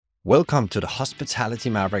Welcome to the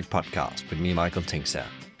Hospitality Maverick podcast with me, Michael Tinkser.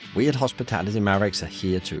 We at Hospitality Mavericks are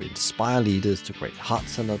here to inspire leaders to create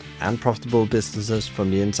heart-centered and profitable businesses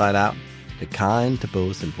from the inside out, the kind that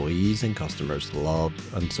both employees and customers love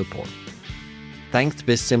and support. Thanks to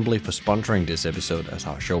BizSimply for sponsoring this episode as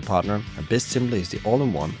our show partner, and BizSimply is the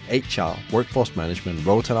all-in-one HR, workforce management,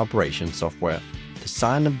 road and operations software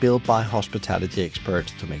designed and built by hospitality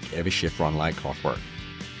experts to make every shift run like clockwork.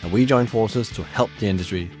 And we join forces to help the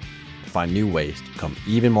industry find new ways to become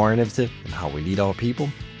even more innovative in how we lead our people,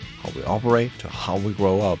 how we operate, to how we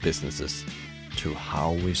grow our businesses, to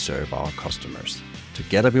how we serve our customers.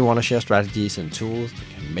 Together we want to share strategies and tools that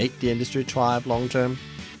can make the industry thrive long term,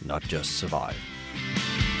 not just survive.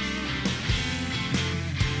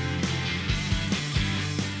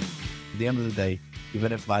 At the end of the day,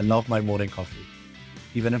 even if I love my morning coffee,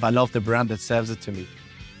 even if I love the brand that serves it to me,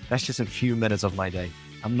 that's just a few minutes of my day.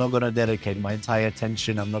 I'm not going to dedicate my entire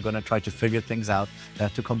attention. I'm not going to try to figure things out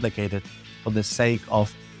that are too complicated for the sake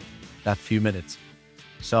of that few minutes.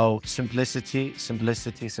 So simplicity,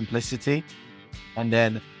 simplicity, simplicity, and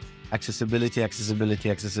then accessibility,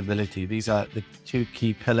 accessibility, accessibility. These are the two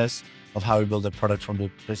key pillars of how we build a product from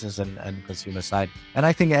the business and consumer side. And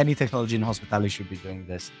I think any technology in hospitality should be doing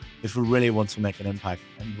this if we really want to make an impact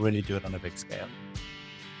and really do it on a big scale.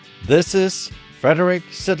 This is Frederick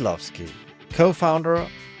Szydlowski, co-founder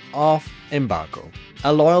of Embargo,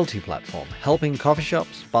 a loyalty platform helping coffee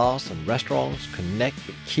shops, bars, and restaurants connect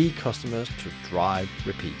with key customers to drive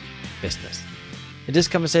repeat business. In this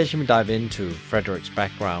conversation, we dive into Frederick's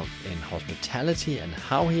background in hospitality and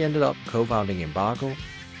how he ended up co-founding Embargo,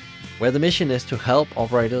 where the mission is to help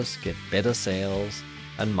operators get better sales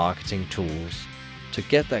and marketing tools to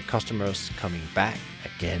get their customers coming back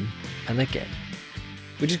again and again.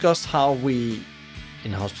 We discussed how we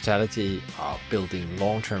in hospitality are building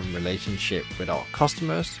long-term relationship with our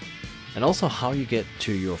customers, and also how you get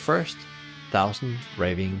to your first 1,000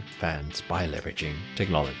 raving fans by leveraging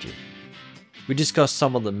technology. We discussed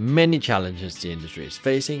some of the many challenges the industry is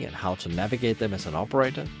facing and how to navigate them as an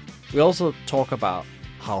operator. We also talk about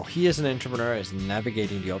how he as an entrepreneur is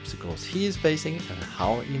navigating the obstacles he is facing and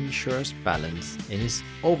how he ensures balance in his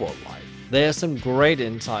overall life. There are some great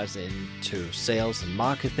insights into sales and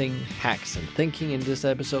marketing, hacks and thinking in this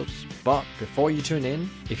episode. But before you tune in,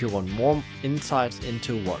 if you want more insights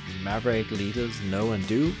into what Maverick leaders know and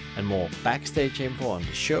do, and more backstage info on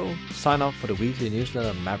the show, sign up for the weekly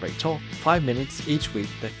newsletter Maverick Talk, 5 minutes each week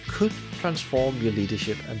that could transform your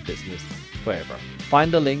leadership and business forever.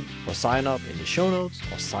 Find the link for sign up in the show notes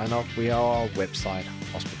or sign up via our website,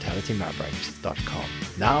 hospitalitymavericks.com.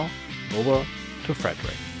 Now, over to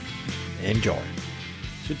Frederick. Enjoy.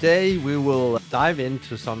 Today we will dive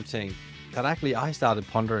into something that actually I started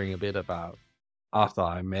pondering a bit about after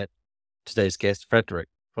I met today's guest, Frederick,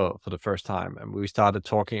 for the first time. And we started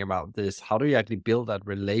talking about this. How do you actually build that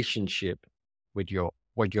relationship with your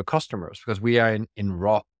customers? Because we are in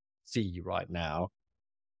raw sea right now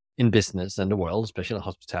in business and the world, especially in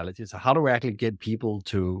hospitality. So how do we actually get people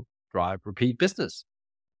to drive repeat business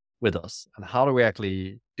with us? And how do we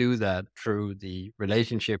actually do that through the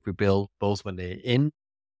relationship we build both when they're in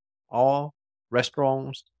our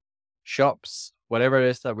restaurants, shops, whatever it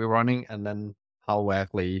is that we're running, and then how we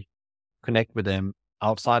actually connect with them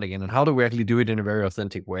outside again, and how do we actually do it in a very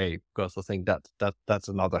authentic way? Because I think that's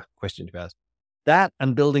another question to ask. That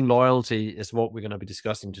and building loyalty is what we're going to be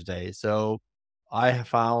discussing today. So I have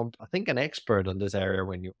found, I think, an expert on this area.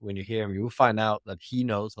 When you hear him, you will find out that he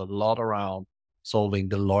knows a lot around solving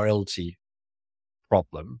the loyalty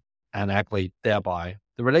problem and actually thereby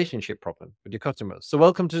the relationship problem with your customers. So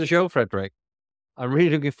welcome to the show, Frederick. I'm really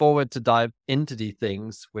looking forward to dive into these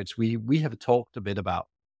things, which we have talked a bit about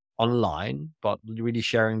online, but really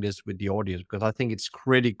sharing this with the audience because I think it's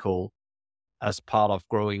critical as part of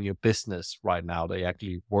growing your business right now. They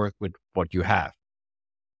actually work with what you have.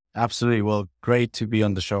 Absolutely. Well, great to be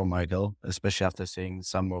on the show, Michael, especially after seeing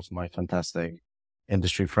some of my fantastic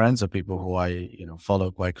industry friends or people who I,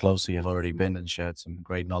 follow quite closely have already been and shared some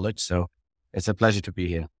great knowledge. So it's a pleasure to be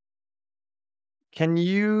here. Can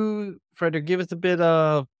you, Frederick, give us a bit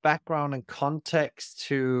of background and context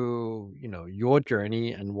to, your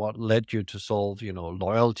journey and what led you to solve,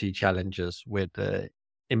 loyalty challenges with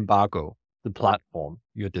Embargo, the platform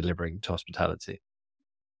you're delivering to hospitality?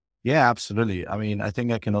 Yeah, absolutely. I mean, I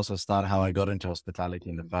think I can also start how I got into hospitality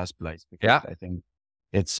in the first place, because I think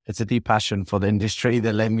it's a deep passion for the industry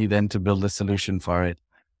that led me then to build a solution for it.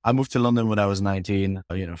 I moved to London when I was 19,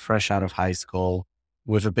 fresh out of high school,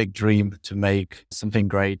 with a big dream to make something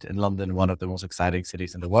great in London, one of the most exciting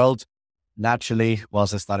cities in the world. Naturally,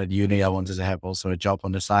 whilst I started uni, I wanted to have also a job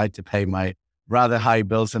on the side to pay my rather high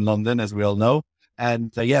bills in London, as we all know.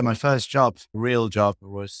 And yeah, my first job, real job,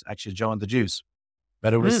 was actually Joe and the Juice.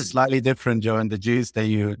 But it was Mm. slightly different Joe and the Juice that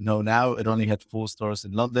you know now. It only had 4 stores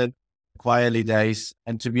in London, quite early days.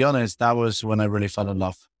 And to be honest, that was when I really fell in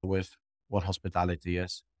love with what hospitality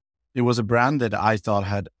is. It was a brand that I thought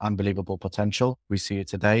had unbelievable potential. We see it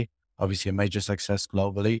today, obviously a major success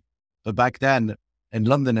globally. But back then, in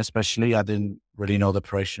London especially, I didn't really know the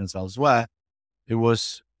operations elsewhere. It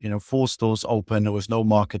was, 4 stores open. There was no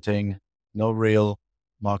marketing, no real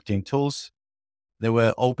marketing tools. They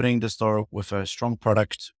were opening the store with a strong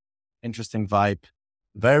product, interesting vibe,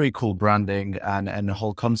 very cool branding and the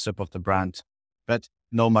whole concept of the brand, but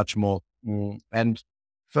no much more. And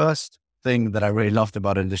first thing that I really loved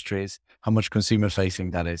about industry is how much consumer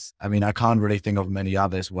facing that is. I mean, I can't really think of many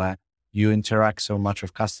others where you interact so much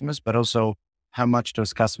with customers, but also how much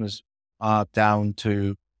those customers are down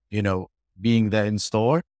to, being there in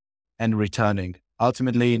store and returning.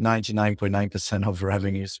 Ultimately, 99.9% of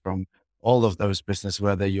revenues from all of those business,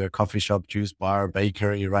 whether you're a coffee shop, juice bar,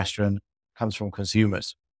 bakery, restaurant, comes from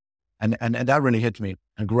consumers. And that really hit me.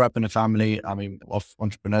 I grew up in a family, of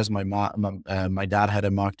entrepreneurs. My dad had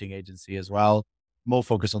a marketing agency as well, more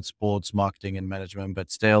focused on sports marketing and management,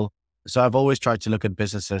 but still. So I've always tried to look at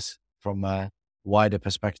businesses from a wider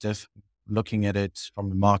perspective, looking at it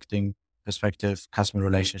from a marketing perspective, customer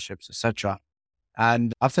relationships, etc.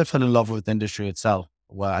 And after I fell in love with the industry itself,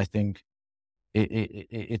 where I think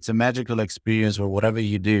it's a magical experience where whatever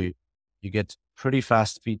you do, you get pretty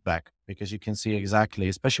fast feedback because you can see exactly,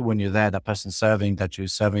 especially when you're there, that person serving that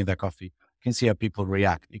juice, serving that coffee, you can see how people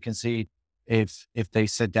react. You can see if they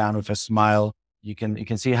sit down with a smile, you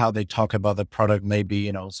can see how they talk about the product,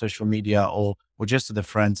 maybe, social media or just to the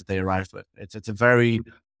friends that they arrived with. It's a very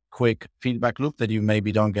quick feedback loop that you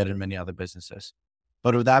maybe don't get in many other businesses.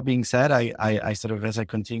 But with that being said, I sort of, as I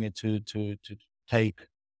continued to take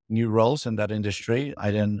new roles in that industry,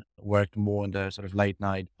 I then worked more in the sort of late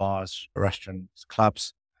night bars, restaurants,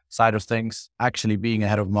 clubs side of things, actually being a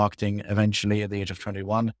head of marketing eventually at the age of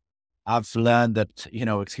 21. I've learned that,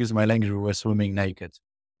 excuse my language, we were swimming naked.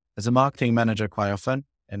 As a marketing manager, quite often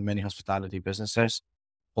in many hospitality businesses,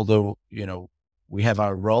 although, we have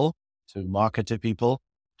our role to market to people,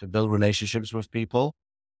 to build relationships with people,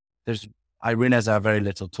 there's I realize I have very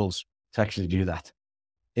little tools to actually do that.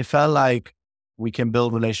 It felt like we can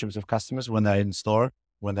build relationships with customers when they're in store,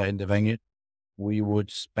 when they're in the venue. We would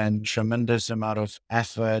spend tremendous amount of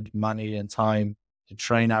effort, money, and time to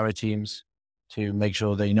train our teams to make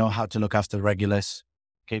sure they know how to look after regulars,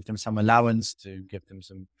 give them some allowance, to give them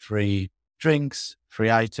some free drinks, free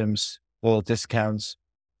items, or discounts,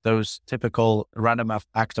 those typical random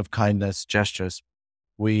act of kindness gestures.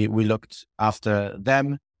 We looked after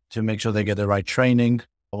them to make sure they get the right training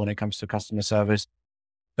when it comes to customer service.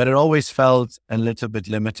 But it always felt a little bit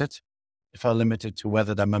limited. It felt limited to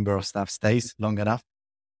whether that member of staff stays long enough.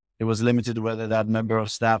 It was limited to whether that member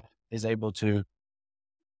of staff is able to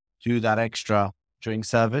do that extra during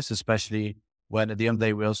service, especially when at the end of the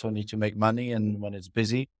day, we also need to make money. And when it's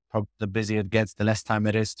busy, the busier it gets, the less time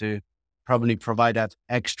it is to probably provide that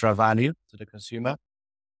extra value to the consumer.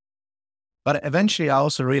 But eventually I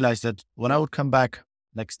also realized that when I would come back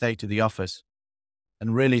next day to the office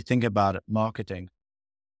and really think about it, marketing,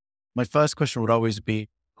 my first question would always be,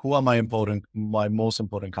 who are my most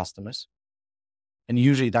important customers? And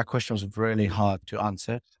usually that question was really hard to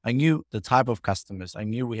answer. I knew the type of customers. I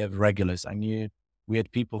knew we have regulars. I knew we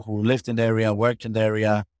had people who lived in the area, worked in the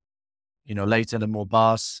area. Later the more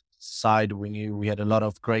bars side, we knew we had a lot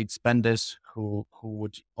of great spenders who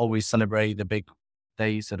would always celebrate the big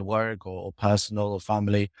days at work or personal or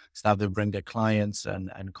family stuff. They bring their clients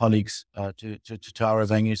and colleagues to our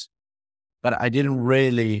venues. But I didn't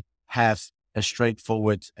really have a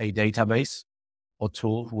straightforward database or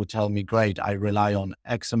tool who would tell me, great, I rely on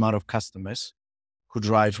X amount of customers who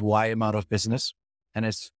drive Y amount of business. And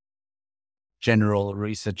as general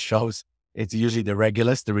research shows, it's usually the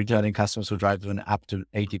regulars, the returning customers who drive up to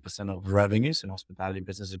 80% of revenues in hospitality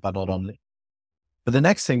businesses, but not only. But the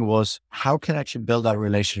next thing was, how can I actually build that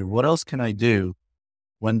relationship? What else can I do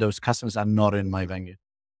when those customers are not in my venue?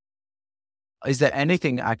 Is there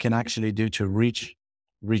anything I can actually do to reach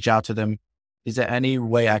out to them? Is there any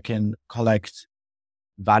way I can collect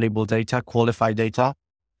valuable data, qualified data?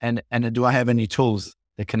 And do I have any tools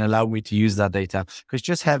that can allow me to use that data? Because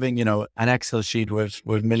just having, an Excel sheet with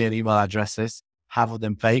million email addresses, half of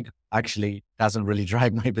them fake, actually doesn't really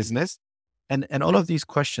drive my business. And all of these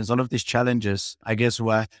questions, all of these challenges, I guess,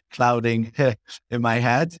 were clouding in my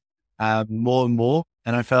head more and more.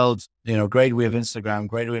 And I felt, great, we have Instagram,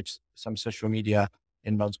 great, we have some social media.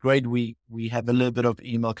 inbounds. Great. We have a little bit of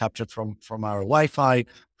email captured from our Wi-Fi,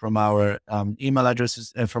 from our email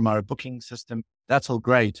addresses, from our booking system. That's all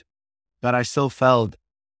great. But I still felt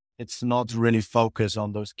it's not really focused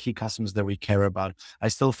on those key customers that we care about. I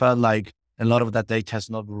still felt like a lot of that data is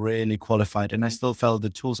not really qualified. And I still felt the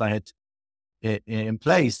tools I had in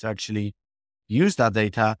place to actually use that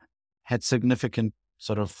data had significant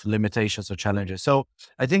sort of limitations or challenges. So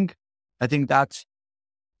I think that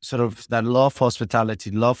sort of that love for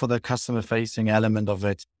hospitality, love for the customer facing element of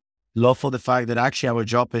it, love for the fact that actually our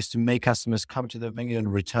job is to make customers come to the venue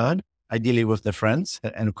and return, ideally with their friends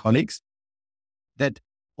and colleagues. That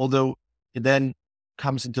although it then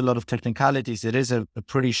comes into a lot of technicalities, it is a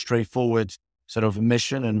pretty straightforward sort of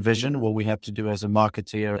mission and vision, what we have to do as a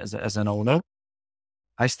marketeer, as an owner.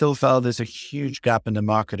 I still felt there's a huge gap in the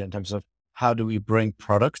market in terms of how do we bring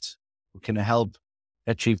products who can help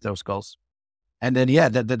achieve those goals. And then,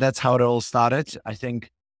 that's how it all started. I think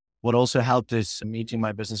what also helped is meeting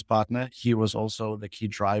my business partner. He was also the key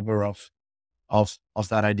driver of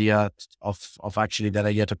that idea, of actually that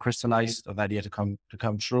idea to crystallize, of that idea to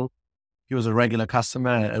come true. He was a regular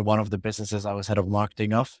customer at one of the businesses I was head of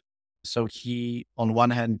marketing of. So he, on one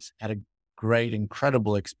hand, had a great,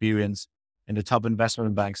 incredible experience in the top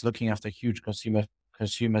investment banks, looking after huge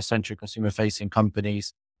consumer-centric, consumer-facing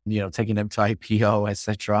companies, taking them to IPO,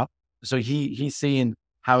 etc. So he's seen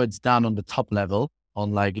how it's done on the top level,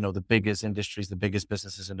 on the biggest industries, the biggest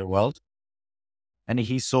businesses in the world. And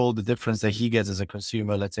he saw the difference that he gets as a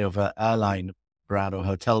consumer, let's say, of an airline brand or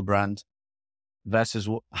hotel brand versus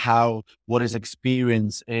what his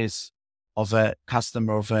experience is of a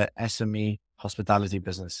customer of a SME hospitality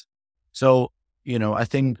business. So, I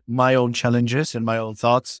think my own challenges and my own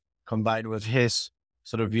thoughts combined with his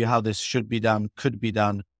sort of view how this should be done, could be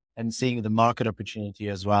done, and seeing the market opportunity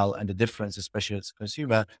as well and the difference, especially as a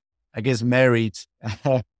consumer, I guess married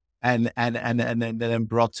and then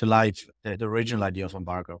brought to life the original idea of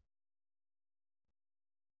Embargo.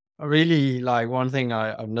 I really like one thing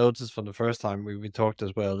I've noticed from the first time we talked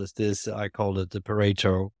as well is this, I call it the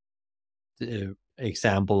Pareto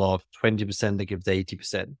example of 20% that gives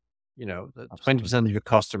 80%. The 20% of your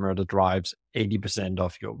customer that drives 80%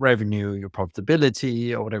 of your revenue, your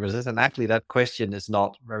profitability, or whatever it is. And actually, that question is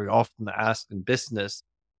not very often asked in business.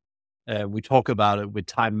 We talk about it with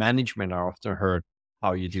time management. I often heard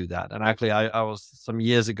how you do that. And actually, I was some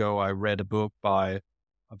years ago, I read a book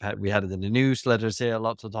we had it in the newsletters here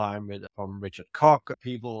lots of time from Richard Koch.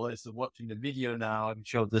 People is watching the video now. I'm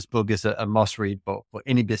sure this book is a must read book for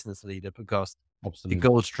any business leader because Absolutely. it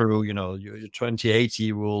goes through, your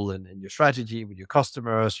 2080 rule and your strategy with your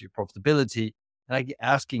customers, your profitability, and like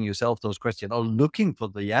asking yourself those questions or looking for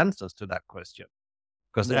the answers to that question.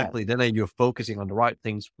 Because actually then you're focusing on the right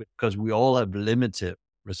things because we all have limited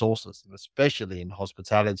resources, and especially in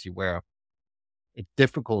hospitality where it's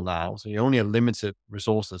difficult now. So you only have limited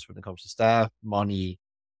resources when it comes to staff, money,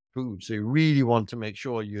 food. So you really want to make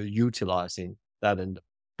sure you're utilizing that in the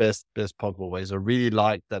best possible way. So I really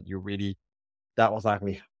like that that was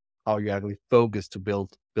actually how you actually focused to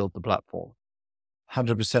build the platform.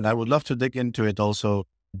 100%. I would love to dig into it also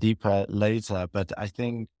deeper later, but I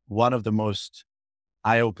think one of the most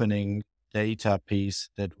eye-opening data piece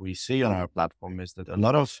that we see on our platform is that a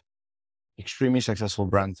lot of extremely successful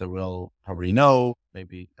brands that we'll probably know,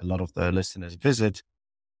 maybe a lot of the listeners visit,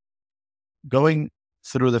 going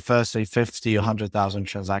through the first, say, 50 or 100,000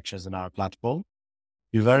 transactions in our platform,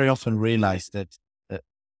 you very often realize that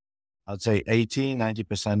I'd say 80,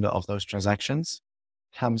 90% of those transactions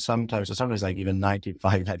come sometimes like even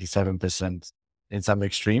 95, 97% in some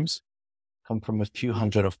extremes, come from a few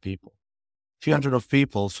hundred of people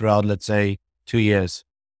throughout, let's say, 2 years.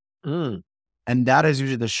 And that is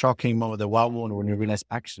usually the shocking moment, the wow moment when you realize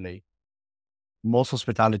actually most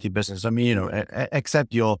hospitality business,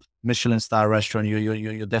 except your Michelin star restaurant, your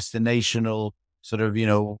destinational sort of,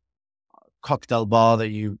 cocktail bar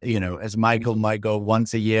that as Michael might go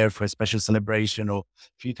once a year for a special celebration or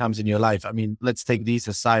a few times in your life. Let's take these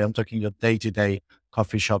aside. I'm talking your day-to-day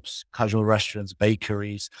coffee shops, casual restaurants,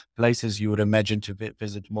 bakeries, places you would imagine to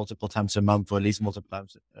visit multiple times a month or at least multiple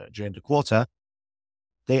times during the quarter.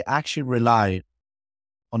 They actually rely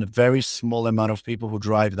on a very small amount of people who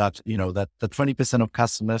drive that, that 20% of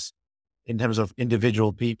customers in terms of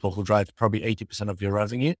individual people who drive probably 80% of your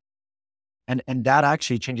revenue. And that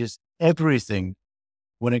actually changes everything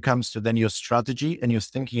when it comes to then your strategy and you're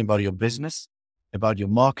thinking about your business, about your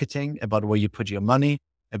marketing, about where you put your money,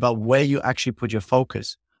 about where you actually put your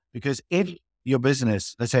focus. Because if your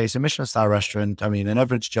business, let's say it's a Michelin star restaurant, an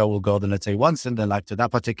average Joe will go then, let's say, once in their life to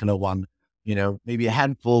that particular one, maybe a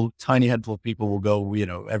tiny handful of people will go,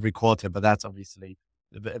 every quarter, but that's obviously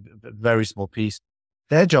very small piece.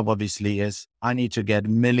 Their job obviously is I need to get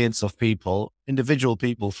millions of people, individual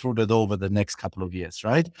people through the door over the next couple of years,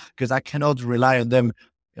 right? Because I cannot rely on them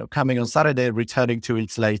coming on Saturday, returning 2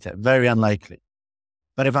 weeks later. Very unlikely.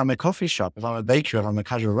 But if I'm a coffee shop, if I'm a bakery, if I'm a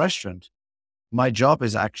casual restaurant, my job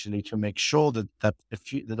is actually to make sure that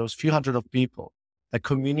those few hundred of people, a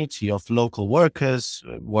community of local workers,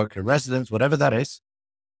 worker residents, whatever that is,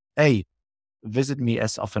 visit me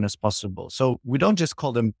as often as possible. So we don't just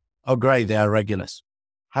call them, oh, great, they are regulars.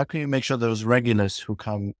 How can you make sure those regulars who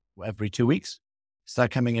come every 2 weeks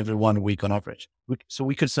start coming every 1 week on average? So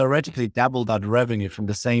we could theoretically double that revenue from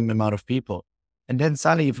the same amount of people. And then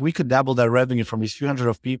suddenly, if we could double that revenue from these few hundred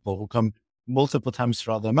of people who come multiple times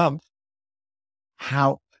throughout the month,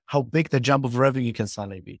 how big the jump of revenue can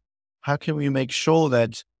suddenly be? How can we make sure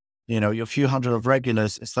that, your few hundred of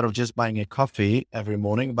regulars, instead of just buying a coffee every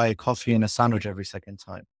morning, buy a coffee and a sandwich every second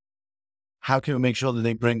time? How can we make sure that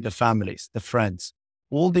they bring the families, the friends?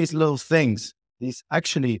 All these little things, these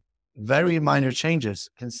actually very minor changes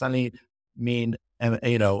can suddenly mean,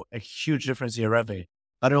 a huge difference in your revenue.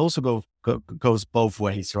 But it also goes both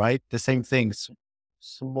ways, right? The same things,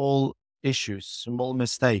 small issues, small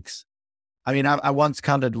mistakes. I mean, I once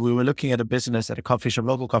counted, we were looking at a business at a coffee shop,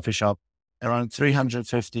 local coffee shop, around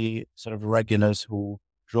 350 sort of regulars who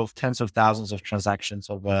drove tens of thousands of transactions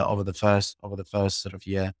over the first sort of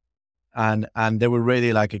year. And they were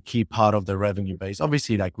really like a key part of the revenue base.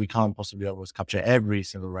 Obviously, like we can't possibly always capture every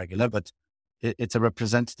single regular, but it's a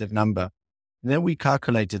representative number. And then we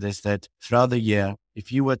calculated this, that throughout the year,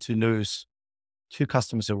 if you were to lose 2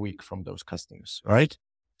 customers a week from those customers, right?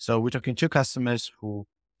 So we're talking 2 customers who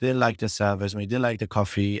didn't like the service, maybe didn't like the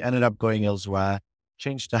coffee, ended up going elsewhere,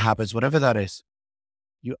 changed the habits, whatever that is,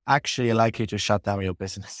 you actually are likely to shut down your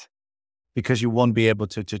business because you won't be able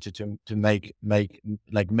to make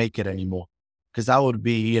it anymore. Because that would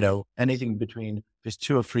be, anything between there's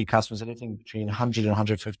 2 or 3 customers, anything between 100 and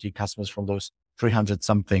 150 customers from those 300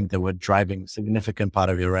 something that were driving significant part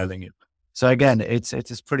of your revenue. So again, it's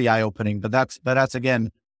pretty eye opening, but that's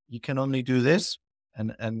again, you can only do this.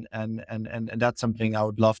 And that's something I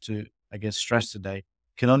would love to, I guess, stress today.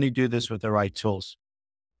 You can only do this with the right tools.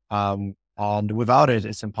 And without it,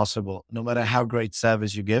 it's impossible. No matter how great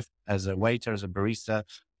service you give as a waiter, as a barista,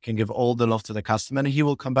 you can give all the love to the customer and he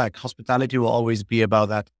will come back. Hospitality will always be about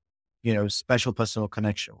that, special personal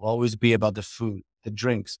connection, will always be about the food, the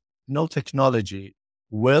drinks. No technology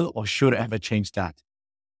will or should ever change that.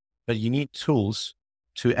 But you need tools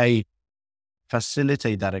to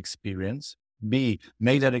facilitate that experience, B,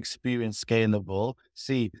 make that experience scalable,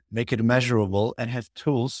 C, make it measurable, and have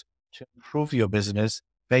tools to improve your business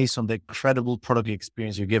based on the incredible product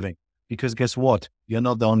experience you're giving. Because guess what? You're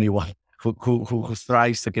not the only one who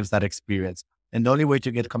thrives to give that experience. And the only way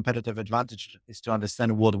to get competitive advantage is to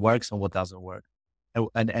understand what works and what doesn't work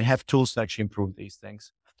and have tools to actually improve these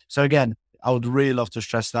things. So again, I would really love to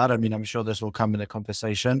stress that. I mean, I'm sure this will come in the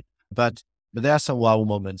conversation, but there are some wow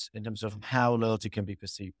moments in terms of how loyalty can be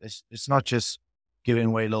perceived. It's not just giving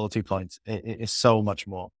away loyalty points. It's so much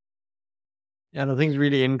more. Yeah, and I think it's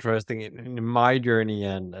really interesting in my journey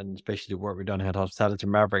and especially the work we've done at Hospitality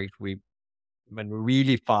Maverick, when we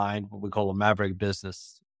really find what we call a Maverick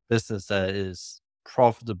business that is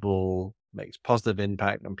profitable, makes positive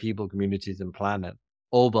impact on people, communities, and planet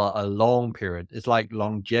over a long period. It's like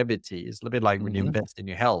longevity. It's a little bit like when you Mm-hmm. invest in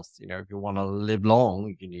your health. If you want to live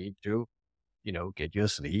long, you need to get your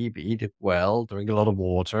sleep, eat well, drink a lot of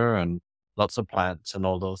water and lots of plants and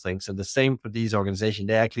all those things. And the same for these organizations.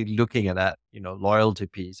 They're actually looking at that, loyalty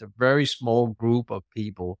piece, a very small group of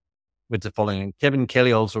people with the following. And Kevin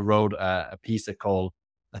Kelly also wrote a piece that called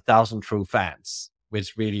 "A Thousand True Fans,"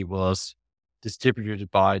 which really was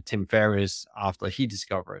distributed by Tim Ferriss after he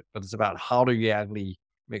discovered it. But it's about how do you actually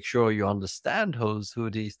make sure you understand who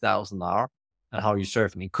these thousand are and how you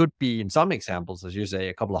serve them. It could be, in some examples, as you say,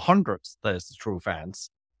 a couple of hundreds that is the true fans.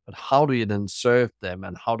 But how do you then serve them,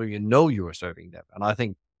 and how do you know you are serving them? And I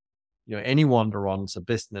think anyone that runs a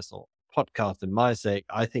business or podcast, in my sake,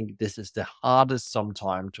 I think this is the hardest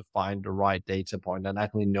sometimes to find the right data point and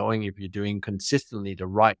actually knowing if you're doing consistently the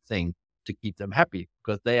right thing to keep them happy,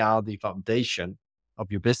 because they are the foundation of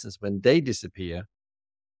your business. When they disappear,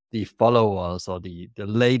 the followers or the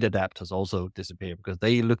late adapters also disappear because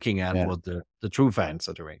they're looking at Yeah. what the true fans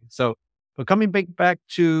are doing. So, but coming back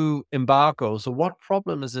to Embargo, so what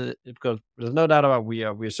problem is it? Because there's no doubt about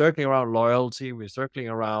we're circling around loyalty, we're circling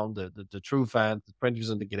around the true fans, the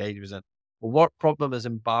 20% to get 80%. But what problem is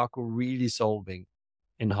Embargo really solving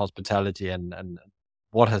in hospitality, and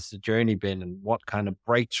what has the journey been, and what kind of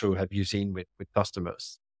breakthrough have you seen with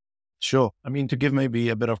customers? Sure. I mean, to give maybe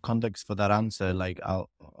a bit of context for that answer, I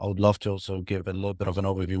would love to also give a little bit of an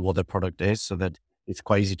overview what the product is so that it's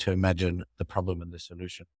quite easy to imagine the problem and the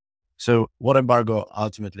solution. So what Embargo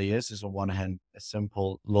ultimately is on one hand, a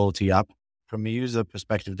simple loyalty app. From a user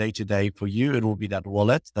perspective, day to day, for you, it will be that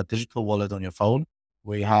wallet, that digital wallet on your phone,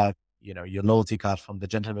 where you have, your loyalty card from the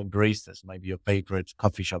Gentleman Baristas, maybe your favorite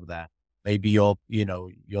coffee shop there. Maybe your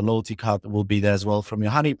loyalty card will be there as well from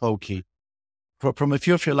your Honey Pokey, from a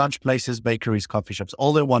few of your lunch places, bakeries, coffee shops,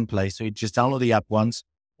 all in one place. So you just download the app once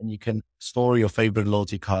and you can store your favorite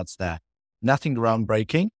loyalty cards there. Nothing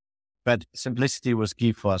groundbreaking, but simplicity was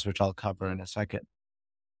key for us, which I'll cover in a second.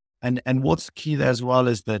 And what's key there as well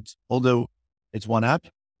is that although it's one app,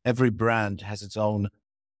 every brand has its own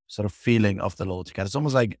sort of feeling of the loyalty card. It's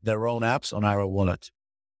almost like their own apps on our wallet.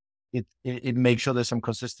 It makes sure there's some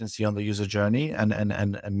consistency on the user journey and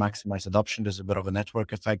maximize adoption. There's a bit of a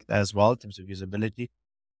network effect as well in terms of usability.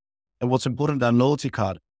 And what's important on loyalty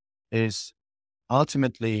card is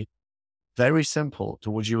ultimately very simple to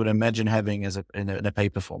what you would imagine having in a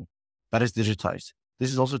paper form, but it's digitized. This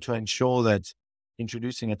is also to ensure that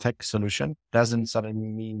introducing a tech solution doesn't suddenly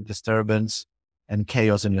mean disturbance and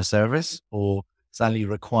chaos in your service or suddenly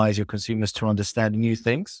requires your consumers to understand new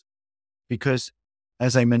things. Because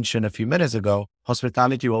as I mentioned a few minutes ago,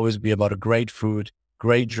 hospitality will always be about a great food,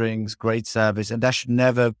 great drinks, great service, and that should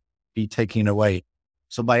never be taken away.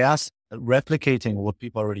 So by us replicating what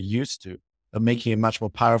people are already used to, but making it much more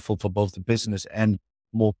powerful for both the business and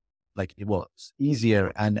more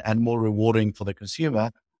easier and more rewarding for the consumer,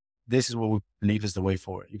 this is what we believe is the way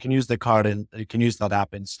forward. You can use the card and you can use that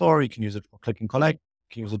app in store. You can use it for click and collect.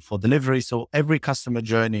 You can use it for delivery. So every customer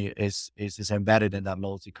journey is embedded in that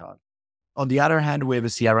loyalty card. On the other hand, we have a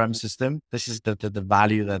CRM system. This is the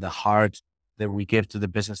value, the heart that we give to the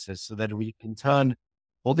businesses so that we can turn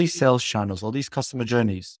all these sales channels, all these customer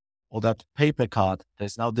journeys, all that paper card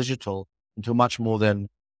that's now digital into much more than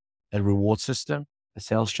a reward system, a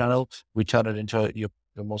sales channel. We turn it into your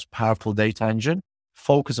most powerful data engine.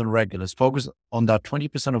 Focus on regulars, focus on that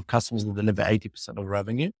 20% of customers that deliver 80% of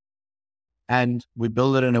revenue. And we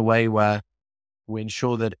build it in a way where we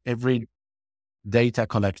ensure that every data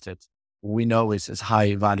collected, we know is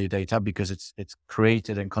high value data because it's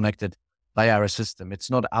created and connected by our system. It's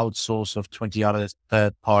not outsourced of 20 other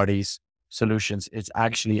third parties solutions. It's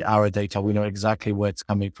actually our data. We know exactly where it's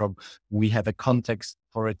coming from. We have a context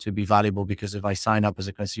for it to be valuable because if I sign up as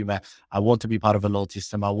a consumer, I want to be part of a loyalty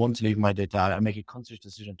system. I want to leave my data. I make a conscious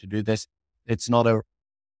decision to do this. It's not a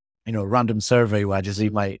random survey where I just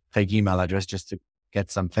leave my fake email address just to get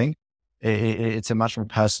something. It's a much more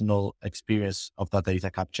personal experience of that data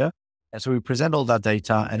capture. And so we present all that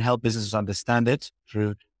data and help businesses understand it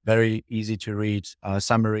through very easy to read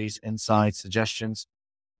summaries, insights, suggestions.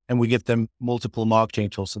 And we give them multiple marketing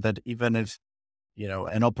tools so that even if,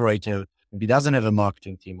 an operator maybe doesn't have a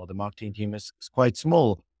marketing team or the marketing team is quite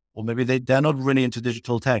small, or maybe they're not really into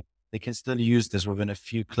digital tech, they can still use this within a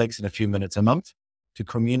few clicks in a few minutes a month to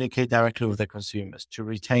communicate directly with their consumers, to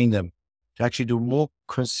retain them, to actually do more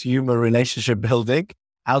consumer relationship building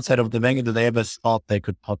outside of the venue that they ever thought they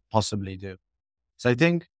could possibly do. So I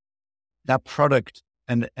think that product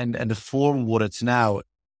and the form what it's now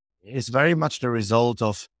is very much the result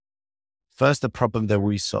of first the problem that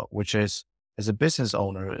we saw, which is as a business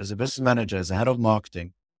owner, as a business manager, as a head of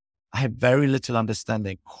marketing, I have very little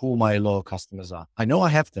understanding who my loyal customers are. I know I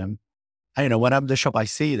have them. When I'm in the shop, I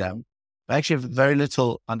see them, but I actually have very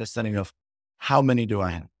little understanding of how many do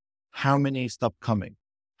I have? How many stop coming?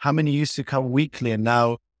 How many used to come weekly and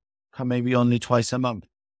now come maybe only twice a month?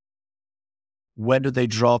 When do they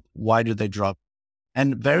drop? Why do they drop?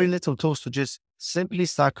 And very little tools to just simply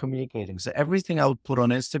start communicating. So everything I would put on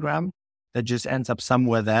Instagram that just ends up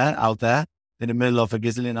somewhere out there in the middle of a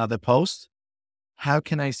gazillion other posts. How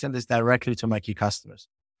can I send this directly to my key customers?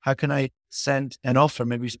 How can I send an offer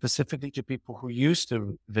maybe specifically to people who used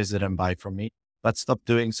to visit and buy from me, but stopped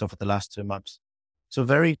doing so for the last 2 months? So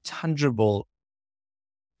very tangible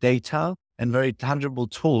data and very tangible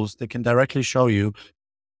tools that can directly show you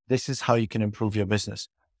this is how you can improve your business.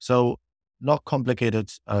 So not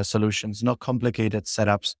complicated solutions, not complicated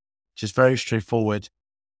setups, just very straightforward.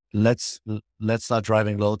 Let's start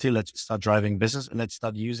driving loyalty. Let's start driving business and let's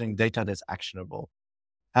start using data that's actionable.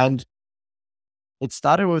 And it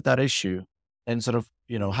started with that issue and sort of,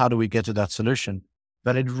 how do we get to that solution?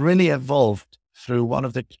 But it really evolved through one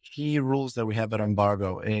of the key rules that we have at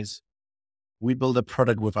Embargo is we build a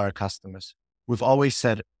product with our customers. We've always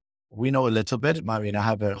said, we know a little bit. I mean, I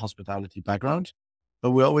have a hospitality background,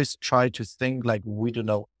 but we always try to think like we don't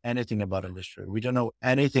know anything about industry. We don't know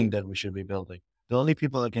anything that we should be building. The only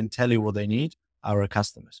people that can tell you what they need are our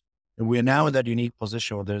customers. And we're now in that unique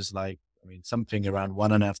position where there's something around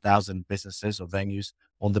 1,500 businesses or venues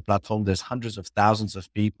on the platform. There's hundreds of thousands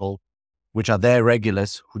of people, which are their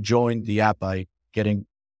regulars who join the app by getting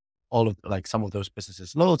all of some of those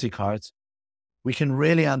businesses' loyalty cards. We can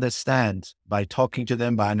really understand by talking to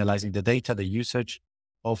them, by analyzing the data, the usage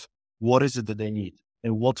of what is it that they need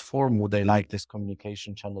and what form would they like these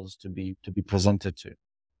communication channels to be presented to.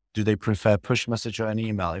 Do they prefer push message or an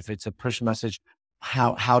email? If it's a push message,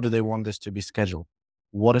 how do they want this to be scheduled?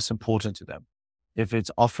 What is important to them? If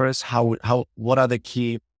it's offers, what are the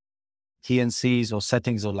key T&Cs or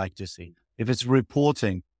settings they'd like to see? If it's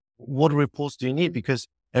reporting, what reports do you need? Because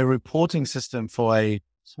a reporting system for a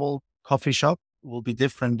small coffee shop will be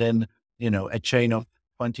different than, a chain of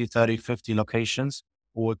 20, 30, 50 locations,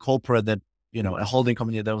 or a corporate that, a holding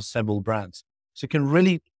company that has several brands. So you can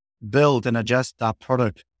really build and adjust that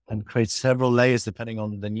product and create several layers depending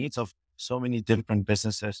on the needs of so many different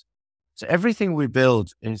businesses. So everything we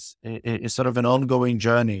build is sort of an ongoing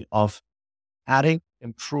journey of adding,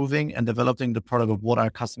 improving, and developing the product of what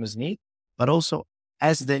our customers need, but also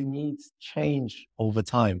as their needs change over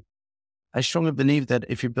time. I strongly believe that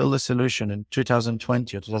if you build a solution in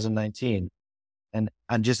 2020 or 2019 and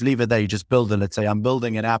just leave it there, you just build it. Let's say I'm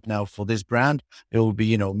building an app now for this brand. It will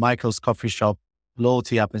be, Michael's Coffee Shop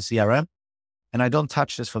loyalty app and CRM. And I don't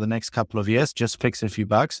touch this for the next couple of years, just fix a few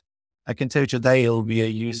bugs. I can tell you today, it'll be a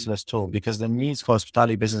useless tool because the needs for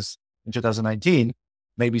hospitality business in 2019,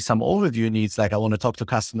 maybe some overview needs, like I want to talk to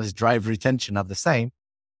customers, drive retention are the same,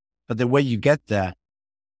 but the way you get there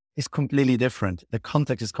is completely different. The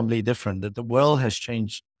context is completely different. The world has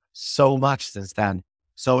changed so much since then.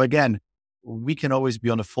 So again, we can always be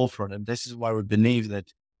on the forefront. And this is why we believe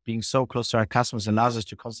that being so close to our customers allows us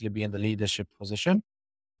to constantly be in the leadership position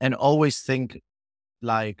and always think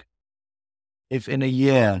like, if in a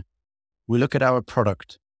year we look at our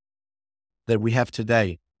product that we have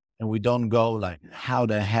today and we don't go like, how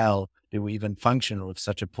the hell do we even function with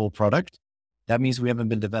such a poor product? That means we haven't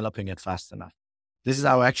been developing it fast enough. This is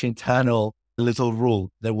our actually internal little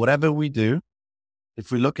rule that whatever we do,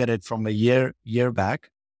 if we look at it from a year back,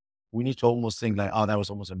 we need to almost think like, oh, that was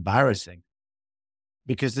almost embarrassing,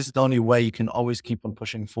 because this is the only way you can always keep on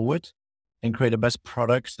pushing forward and create the best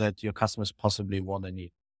products that your customers possibly want and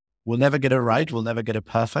need. We'll never get it right. We'll never get it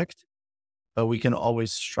perfect, but we can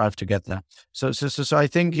always strive to get there. So I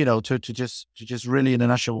think, to just really in a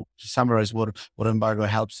nutshell, to summarize what Embargo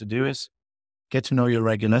helps to do is get to know your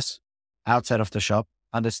regulars outside of the shop,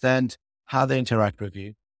 understand how they interact with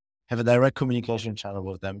you, have a direct communication channel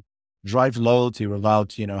with them, drive loyalty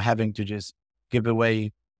without, having to just give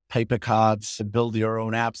away paper cards, build your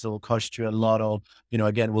own apps that will cost you a lot of,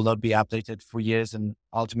 again, will not be updated for years and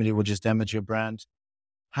ultimately will just damage your brand.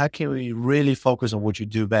 How can we really focus on what you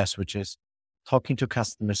do best, which is talking to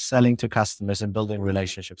customers, selling to customers and building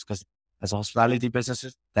relationships? Because as hospitality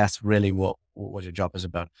businesses, that's really what your job is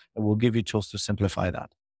about. And we'll give you tools to simplify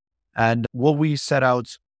that. And what we set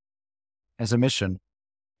out as a mission,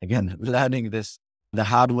 again, learning this the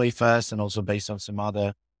hard way first and also based on some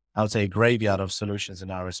other, I would say, graveyard of solutions in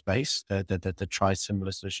our space that tried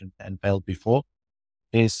similar solution and failed before,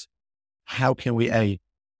 is how can we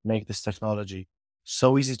make this technology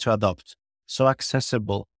so easy to adopt, so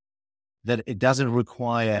accessible that it doesn't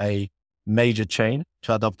require a major chain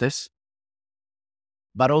to adopt this,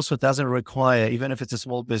 but also doesn't require, even if it's a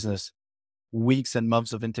small business, weeks and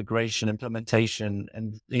months of integration, implementation,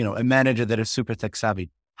 and a manager that is super tech savvy.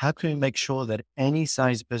 How can we make sure that any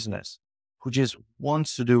size business who just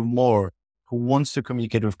wants to do more, who wants to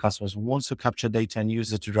communicate with customers, wants to capture data and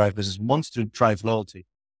use it to drive business, wants to drive loyalty,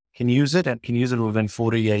 can use it and can use it within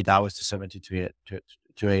 48 hours to 72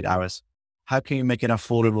 to 8 hours? How can you make it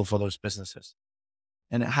affordable for those businesses?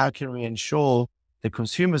 And how can we ensure the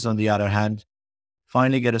consumers, on the other hand,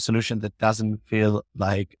 finally get a solution that doesn't feel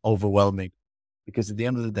like overwhelming? Because at the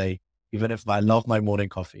end of the day, even if I love my morning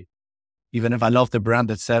coffee, even if I love the brand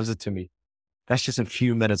that serves it to me, that's just a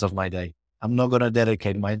few minutes of my day. I'm not going to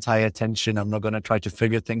dedicate my entire attention. I'm not going to try to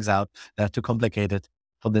figure things out that are too complicated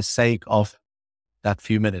for the sake of that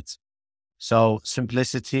few minutes. So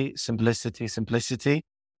simplicity, simplicity, simplicity,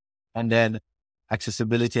 and then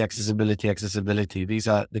accessibility, accessibility, accessibility. These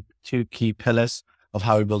are the two key pillars of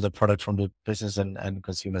how we build a product from the business and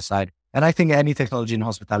consumer side. And I think any technology in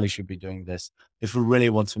hospitality should be doing this if we really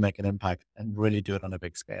want to make an impact and really do it on a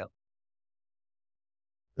big scale.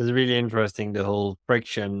 It's really interesting, the whole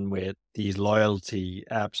friction with these loyalty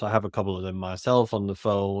apps. I have a couple of them myself on the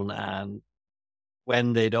phone, and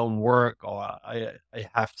when they don't work or I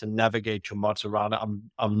have to navigate too much around it,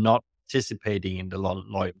 I'm not participating in the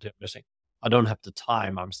loyalty. I'm just saying, I don't have the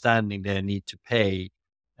time. I'm standing there, need to pay.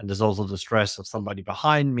 And there's also the stress of somebody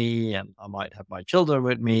behind me, and I might have my children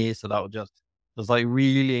with me. So that would just, it's like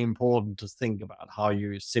really important to think about how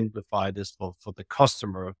you simplify this for the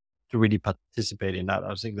customer to really participate in that.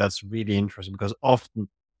 I think that's really interesting because often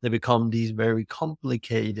they become these very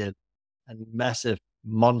complicated and massive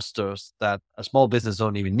monsters that a small business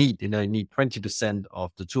don't even need. You know, you need 20%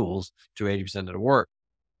 of the tools to 80% of the work.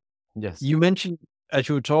 Yes. You mentioned as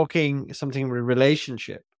you were talking something with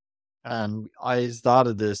relationship, and I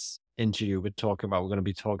started this interview with talking about, we're going to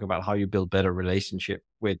be talking about how you build better relationship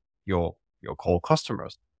with your core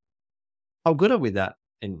customers. How good are we that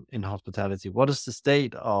in hospitality? What is the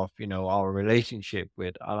state of, our relationship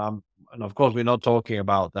with, and of course, we're not talking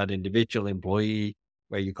about that individual employee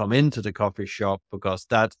where you come into the coffee shop, because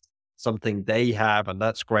that's something they have and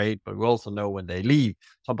that's great. But we also know when they leave,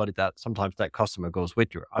 somebody that sometimes that customer goes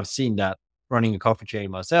with you. I've seen that running a coffee chain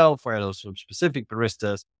myself, where there's some specific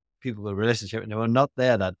baristas, people with a relationship, and they were not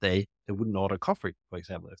there that day, they wouldn't order coffee, for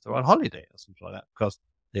example, if they were on holiday or something like that, because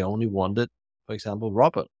they only wanted, for example,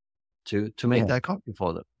 Robert to make Yeah. that copy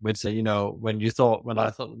for them. Which, when I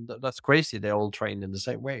thought That's crazy, they're all trained in the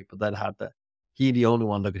same way, but then had the only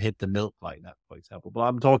one that could hit the milk like that, for example. But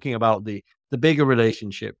I'm talking about the bigger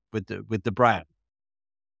relationship with the brand.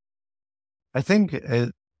 I think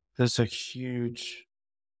there's a huge,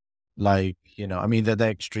 like, I mean, they're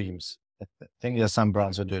extremes. I think there's some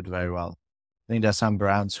brands who do it very well. I think there's some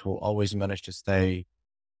brands who always manage to stay,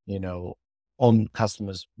 you know, on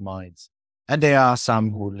customers' minds. And there are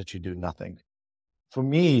some who literally do nothing. For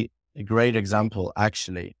me, a great example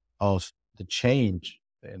actually of the change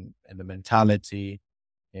in the mentality,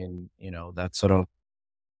 in, that sort of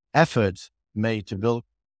effort made to build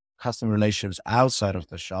customer relationships outside of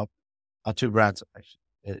the shop are two brands,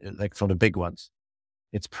 actually, like from the big ones.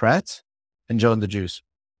 It's Pret and Joe and the Juice.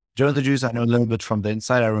 Joe and the Juice, I know a little bit from the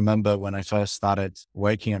inside. I remember when I first started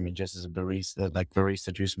working, I mean, just as a barista, like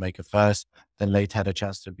barista juice maker first, then late had a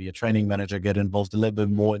chance to be a training manager, get involved a little bit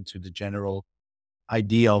more into the general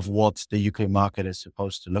idea of what the UK market is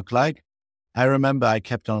supposed to look like. I remember I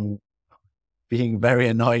kept on being very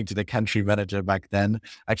annoying to the country manager back then.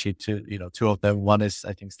 Actually, two of them. One is,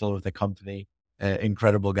 I think, still with the company,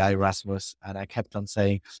 incredible guy, Rasmus. And I kept on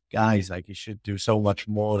saying, guys, like, you should do so much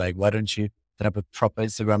more. Like, why don't you set up a proper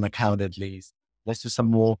Instagram account at least? Let's do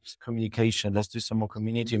some more communication. Let's do some more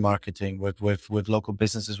community marketing with local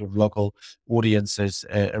businesses, with local audiences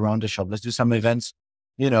around the shop. Let's do some events,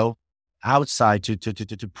 you know, outside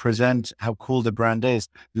to present how cool the brand is.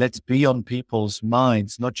 Let's be on people's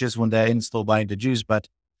minds, not just when they're in store buying the juice, but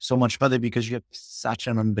so much further, because you have such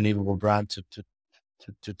an unbelievable brand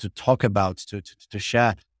to talk about, to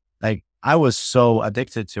share. Like, I was so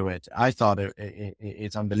addicted to it. I thought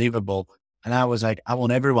it's unbelievable. And I was like, I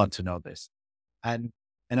want everyone to know this. And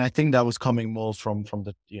I think that was coming more from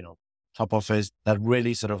the, top office, that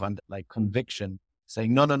really sort of like conviction,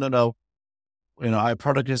 saying, no, no, no, no. Our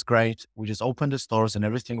product is great. We just open the stores and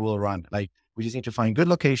everything will run. Like, we just need to find good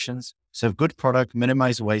locations, serve good product,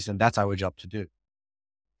 minimize waste, and that's our job to do.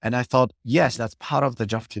 And I thought, yes, that's part of the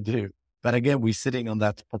job to do. But again, we're sitting on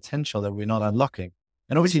that potential that we're not unlocking.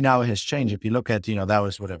 And obviously now it has changed. If you look at, that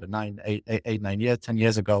was whatever, 9 years, 10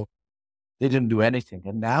 years ago, they didn't do anything.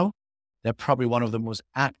 And now they're probably one of the most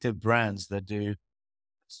active brands that do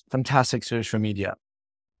fantastic social media.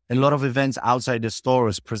 A lot of events outside the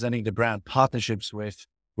stores presenting the brand, partnerships with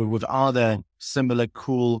other similar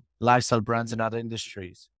cool lifestyle brands in other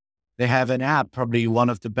industries. They have an app, probably one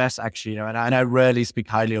of the best actually, and I rarely speak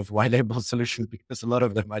highly of white label solutions because a lot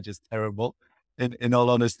of them are just terrible. In all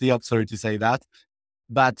honesty, I'm sorry to say that,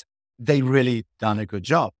 but they really done a good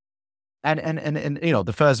job. And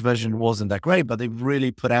the first version wasn't that great, but they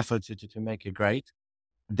really put effort to make it great.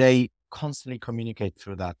 They constantly communicate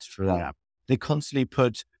through that app. They constantly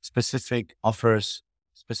put specific offers,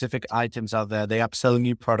 specific items out there. They upsell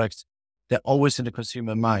new products. They're always in the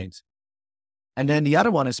consumer mind. And then the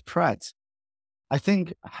other one is Pret. I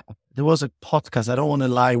think there was a podcast. I don't want to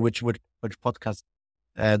lie which podcast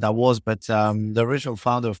that was, but the original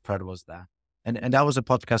founder of Pret was there. And that was a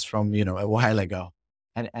podcast from, a while ago.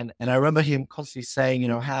 And I remember him constantly saying,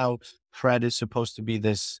 how Pret is supposed to be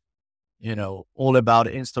this, all about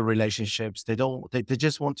instant relationships. They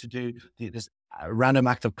just want to do this random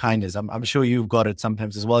act of kindness. I'm sure you've got it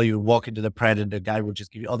sometimes as well. You walk into the Pret and the guy will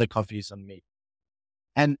just give you other coffees on me.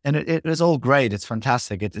 And it is all great. It's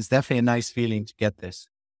fantastic. It's definitely a nice feeling to get this.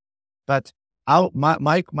 But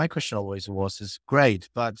my question always is great,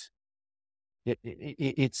 but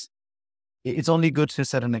it's only good to a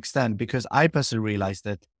certain extent, because I personally realized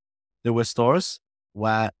that there were stores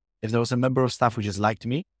where if there was a member of staff who just liked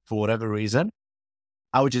me for whatever reason,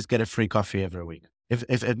 I would just get a free coffee every week.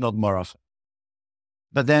 if not more often.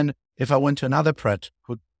 But then if I went to another Pret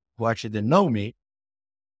who actually didn't know me,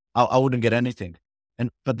 I wouldn't get anything.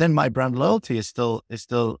 But then my brand loyalty is still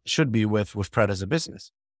should be with Pret as a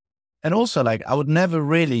business. And also, like, I would never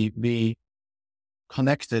really be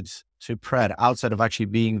connected to Pret outside of actually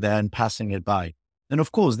being there and passing it by. And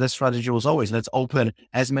of course, the strategy was always, let's open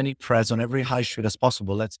as many Prets on every high street as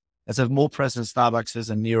possible. Let's have more Prets than Starbucks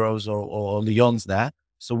and Nero's or Lyon's there.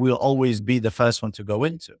 So we'll always be the first one to go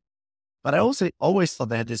into. But I also always thought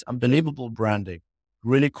they had this unbelievable branding,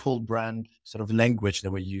 really cool brand sort of language they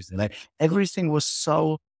were using. Like, everything was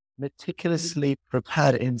so meticulously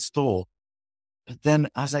prepared in store. But then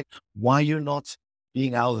I was like, why are you not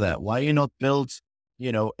being out there? Why are you not build,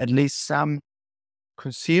 at least some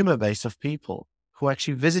consumer base of people who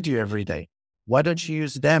actually visit you every day? Why don't you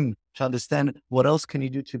use them to understand what else can you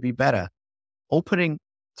do to be better? Opening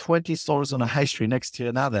 20 stores on a high street next to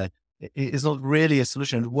another is not really a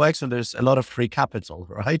solution. It works when there's a lot of free capital,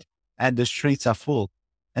 right? And the streets are full.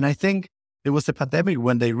 And I think it was the pandemic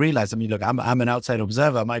when they realized, I mean, look, I'm an outside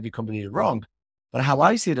observer, I might be completely wrong, but how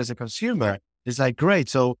I see it as a consumer is like, great.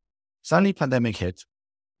 So suddenly pandemic hit.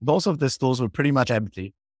 Most of the stores were pretty much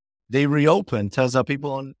empty. They reopened. Turns out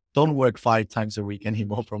people don't work 5 times a week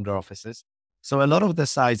anymore from their offices. So a lot of the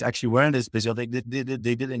sites actually weren't as busy, or they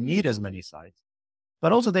didn't need as many sites.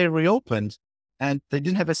 But also they reopened and they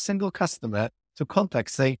didn't have a single customer to contact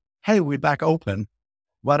saying, hey, we're back open.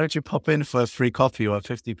 Why don't you pop in for a free coffee or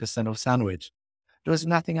 50% off sandwich? There was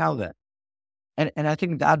nothing out there. And I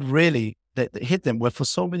think that really that hit them, where for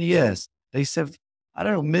so many years, they served, I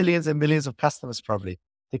don't know, millions and millions of customers probably.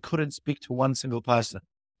 They couldn't speak to one single person.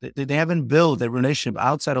 They haven't built a relationship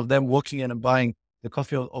outside of them walking in and buying the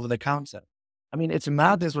coffee over the counter. I mean, it's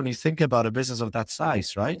madness when you think about a business of that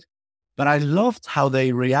size, right? But I loved how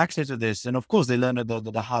they reacted to this. And of course, they learned it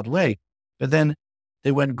the hard way. But then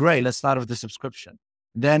they went, great, let's start with the subscription.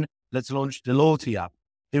 Then let's launch the loyalty app.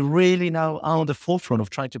 They really now are on the forefront of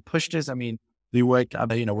trying to push this. I mean, they work,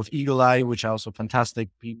 with Eagle Eye, which are also fantastic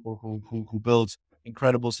people who build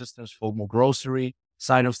incredible systems for more grocery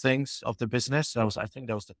side of things of the business. I think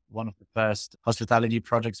that was one of the first hospitality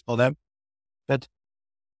projects for them. But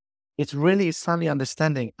it's really suddenly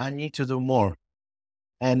understanding I need to do more.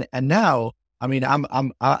 And now, I mean,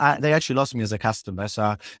 they actually lost me as a customer,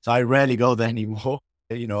 so I rarely go there anymore.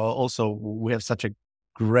 Also we have such a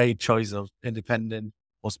great choice of independent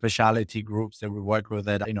or specialty groups that we work with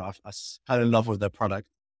that, I fell in love with their product.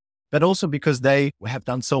 But also because they have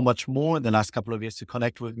done so much more in the last couple of years to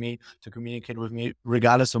connect with me, to communicate with me,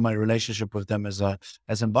 regardless of my relationship with them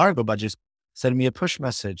as Embargo, but just send me a push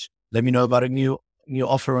message, let me know about a new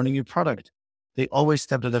offer on a new product. They always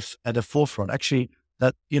stepped at the forefront. Actually,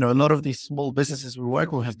 that, a lot of these small businesses we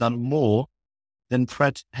work with have done more than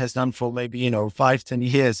Pret has done for maybe,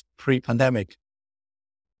 5-10 years pre-pandemic.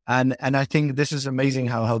 And I think this is amazing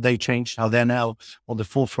how they changed, how they're now on the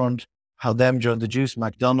forefront, how them, John the Juice,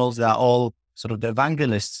 McDonald's, they're all sort of the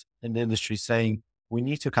evangelists in the industry saying, we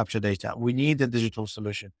need to capture data. We need a digital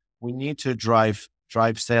solution. We need to drive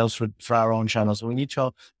sales for our own channels. We need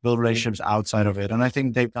to build relationships outside of it. And I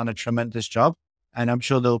think they've done a tremendous job, and I'm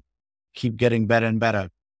sure they'll keep getting better and better.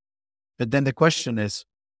 But then the question is,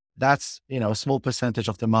 that's, a small percentage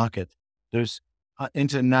of the market. There's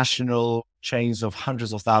international chains of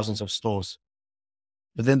hundreds of thousands of stores.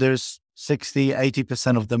 But then there's 60,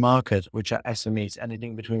 80% of the market, which are SMEs,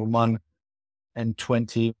 anything between 1 and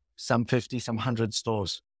 20, some 50, some 100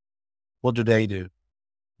 stores. What do?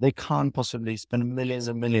 They can't possibly spend millions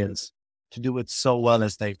and millions to do it so well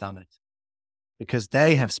as they've done it, because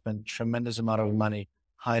they have spent tremendous amount of money,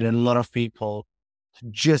 hired a lot of people to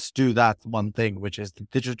just do that one thing, which is the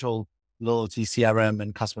digital loyalty, CRM,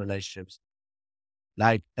 and customer relationships.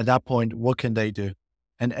 Like, at that point, what can they do?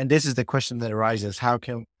 And this is the question that arises: how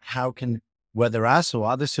can whether us or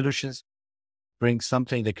other solutions bring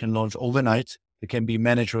something that can launch overnight, that can be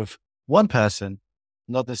managed with one person,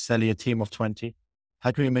 not necessarily a team of 20?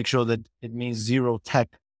 How can we make sure that it means zero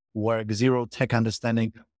tech work, zero tech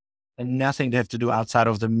understanding, and nothing they have to do outside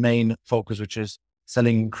of the main focus, which is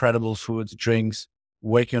selling incredible foods, drinks,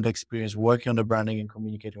 working on the experience, working on the branding, and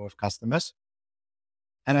communicating with customers?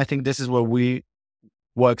 And I think this is where we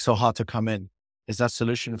work so hard to come in, is that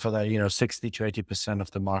solution for the 60 to 80%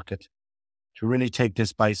 of the market, to really take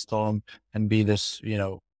this by storm and be this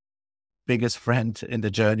biggest friend in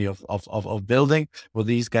the journey of building what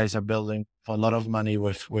these guys are building for a lot of money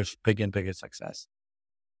with bigger and bigger success.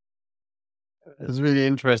 It's really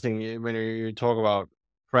interesting when you talk about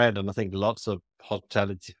Fred, and I think lots of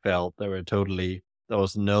hospitality felt there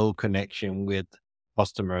was no connection with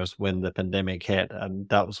customers when the pandemic hit, and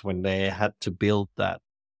that was when they had to build that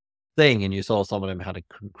thing. And you saw some of them had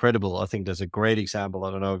incredible. I think there's a great example.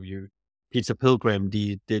 I don't know if you Pizza Pilgrim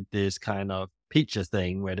did this kind of pizza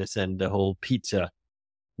thing where they send the whole pizza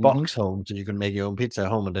Hmm. box home so you can make your own pizza at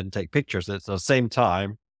home and then take pictures. At the same time,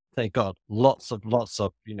 they got lots of,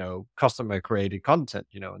 customer created content,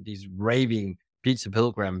 and these raving Pizza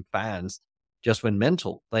Pilgrim fans just went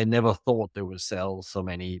mental. They never thought they would sell so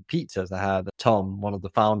many pizzas. I had Tom, one of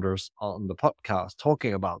the founders, on the podcast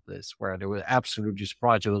talking about this, where they were absolutely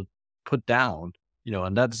surprised. They were put down,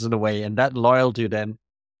 and that's in a way, and that loyalty then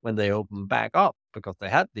when they open back up, because they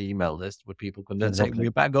had the email list where people could then say, Exactly.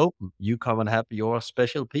 "We're back open. You come and have your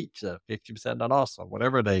special pizza, 50% on us," or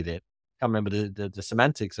whatever they did. Can't remember the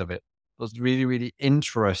semantics of it. It was really, really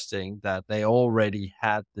interesting that they already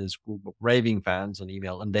had this group of raving fans on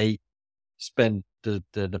email, and they spent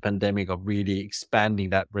the pandemic of really expanding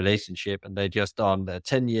that relationship. And they just on their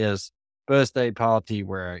 10 years birthday party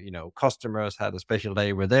where, customers had a special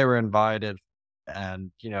day where they were invited,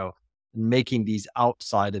 and, making these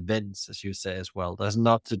outside events, as you say, as well. That's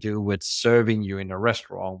not to do with serving you in a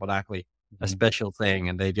restaurant, but actually a Mhm. special thing.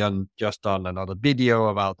 And they just done another video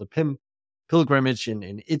about the pilgrimage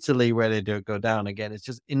in Italy where they do go down again. It's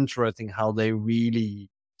just interesting how they really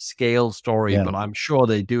scale story, Yeah. but I'm sure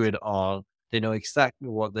they do it all. They know exactly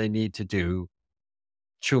what they need to do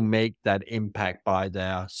to make that impact by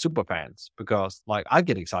their super fans. Because like I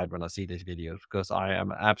get excited when I see these videos because I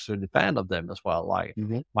am absolutely fan of them as well. Like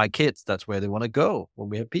Hmm. my kids, that's where they want to go when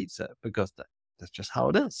we have pizza because that's just how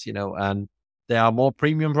it is, and they are more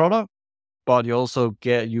premium product, but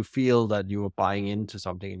you feel that you are buying into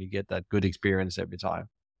something and you get that good experience every time.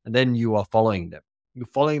 And then you are following them.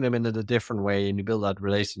 You're following them in a different way and you build that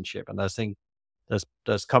relationship. And I think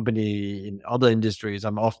there's company in other industries.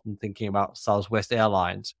 I'm often thinking about Southwest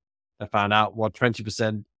Airlines. I found out what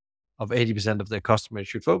 20% of 80% of their customers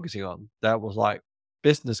should focusing on. That was like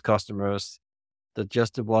business customers that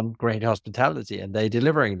just want great hospitality and they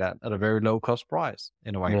delivering that at a very low cost price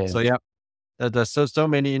in a way. Yeah. So yeah, there's so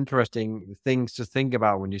many interesting things to think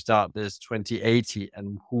about when you start this 2080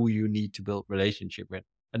 and who you need to build relationship with.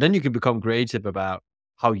 And then you can become creative about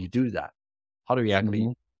how you do that. How do we actually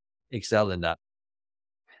Hmm. excel in that?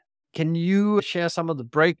 Can you share some of the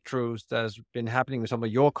breakthroughs that's been happening with some of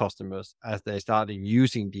your customers as they started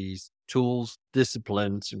using these tools,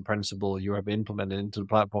 disciplines, in principle you have implemented into the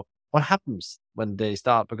platform? What happens when they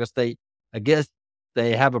start? Because I guess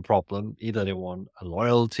they have a problem. Either they want a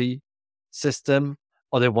loyalty system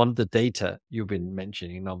or they want the data you've been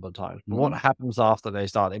mentioning a number of times. But what Hmm. happens after they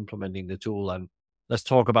start implementing the tool? And let's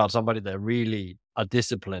talk about somebody that really are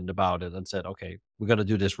disciplined about it and said, okay, we're going to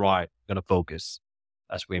do this right. We're going to focus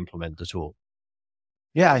as we implement the tool.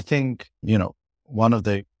 Yeah, I think, one of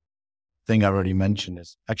the thing I already mentioned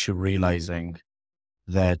is actually realizing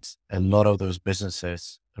that a lot of those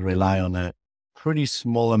businesses rely on a pretty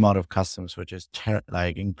small amount of customers, which is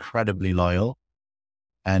like incredibly loyal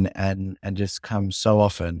and just come so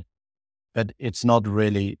often, but it's not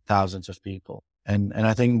really thousands of people. And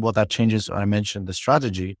I think what that changes, when I mentioned the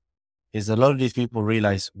strategy, is a lot of these people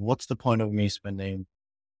realize what's the point of me spending,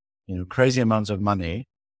 crazy amounts of money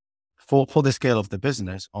for the scale of the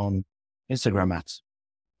business on Instagram ads,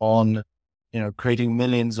 on, creating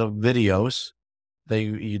millions of videos that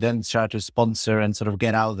you then try to sponsor and sort of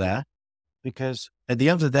get out there. Because at the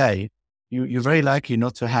end of the day, you're very likely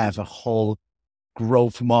not to have a whole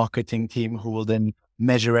growth marketing team who will then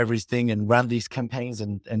measure everything and run these campaigns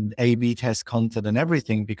and A/B test content and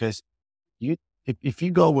everything. Because you, if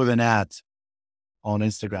you go with an ad on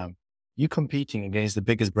Instagram, you're competing against the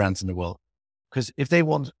biggest brands in the world. Because if they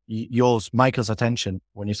want Michael's attention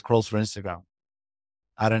when you scroll through Instagram,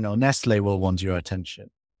 I don't know, Nestle will want your attention.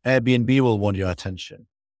 Airbnb will want your attention.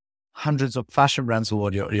 Hundreds of fashion brands will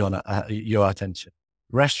want your attention.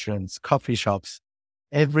 Restaurants, coffee shops,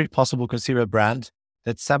 every possible consumer brand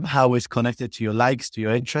that somehow is connected to your likes, to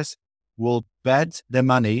your interests, will bet their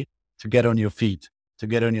money to get on your feed, to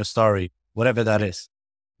get on your story, whatever that is.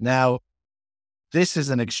 Now, this is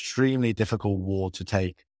an extremely difficult war to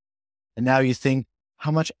take. And now you think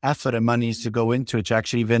how much effort and money is to go into it to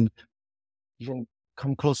actually even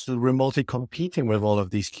come close to remotely competing with all of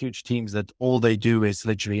these huge teams that all they do is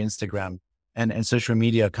literally Instagram and social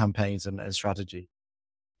media campaigns and strategy.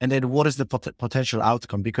 And then what is the potential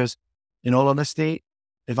outcome? Because in all honesty,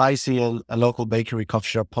 if I see a local bakery coffee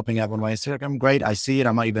shop popping up on my Instagram, great. I see it.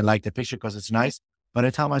 I might even like the picture because it's nice. By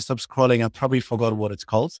the time I stop scrolling, I probably forgot what it's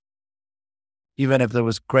called, even if there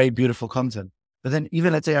was great, beautiful content. But then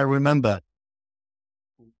even let's say I remember,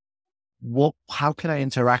 how can I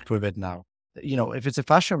interact with it now? If it's a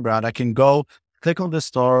fashion brand, I can go click on the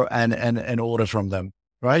store and order from them,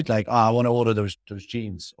 right? Like, I want to order those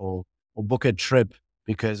jeans, or book a trip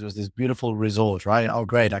because it was this beautiful resort, right? Oh,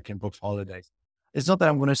 great, I can book holidays. It's not that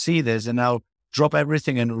I'm going to see this and now drop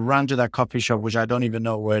everything and run to that coffee shop, which I don't even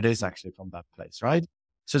know where it is actually from that place, right?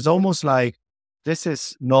 So it's almost like this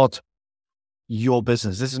is not your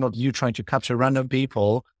business. This is not you trying to capture random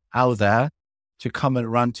people out there to come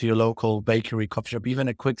and run to your local bakery, coffee shop, even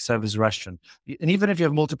a quick service restaurant. And even if you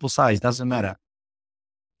have multiple sites, doesn't matter.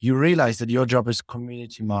 You realize that your job is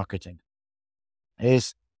community marketing.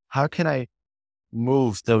 Is how can I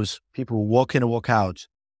move those people who walk in and walk out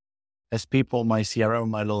as people on my CRM,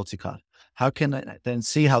 my loyalty card? How can I then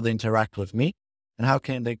see how they interact with me and how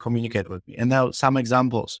can they communicate with me? And now some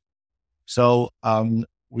examples. So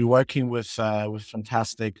we're working with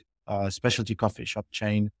fantastic specialty coffee shop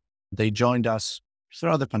chain. They joined us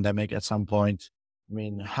throughout the pandemic at some point. I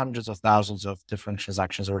mean, hundreds of thousands of different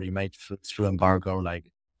transactions already made through Embargo, like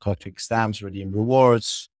coffee stamps, redeem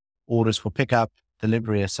rewards, orders for pickup,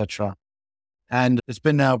 delivery, etc. And it's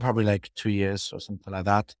been now probably like 2 years or something like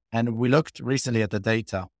that. And we looked recently at the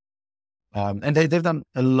data, and they've done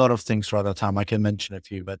a lot of things throughout that time. I can mention a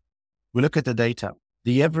few, but we look at the data.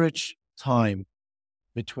 The average time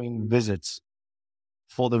between visits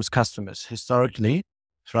for those customers historically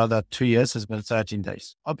throughout that 2 years has been 13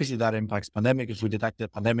 days. Obviously that impacts pandemic. If we detect the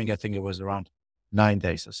pandemic, I think it was around 9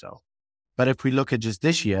 days or so. But if we look at just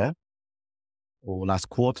this year or last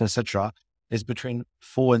quarter, etc., it's between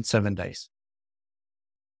 4 and 7 days.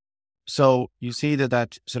 So you see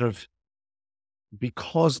that sort of,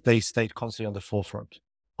 because they stayed constantly on the forefront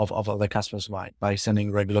of the customer's mind by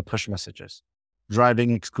sending regular push messages,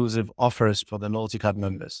 driving exclusive offers for the loyalty card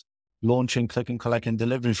members, launching click and collect and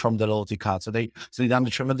delivery from the loyalty card. So they've done a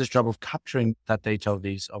tremendous job of capturing that data of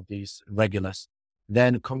these regulars,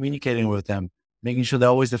 then communicating with them, making sure they're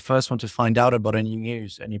always the first one to find out about any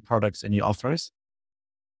news, any products, any offers.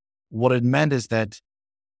 What it meant is that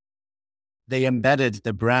they embedded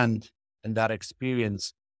the brand and that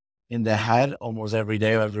experience in their head almost every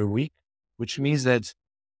day or every week, which means that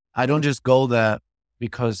I don't just go there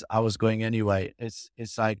because I was going anyway.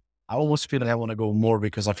 It's like, I almost feel like I want to go more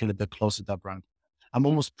because I feel a bit close to that brand. I'm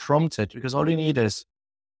almost prompted because all you need is,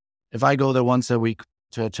 if I go there once a week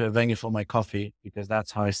to a venue for my coffee, because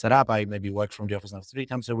that's how I set up. I maybe work from the office now 3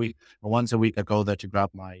 times a week, or once a week I go there to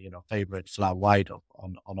grab my, favorite flat white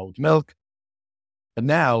on oat milk. But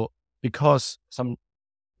now, because some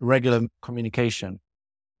regular communication,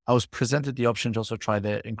 I was presented the option to also try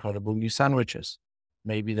the incredible new sandwiches.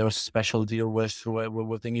 Maybe there was a special deal with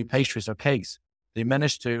the new pastries or cakes. They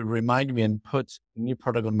managed to remind me and put a new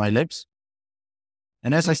product on my lips.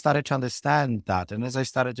 And as I started to understand that, and as I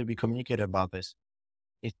started to be communicated about this,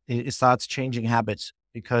 it starts changing habits,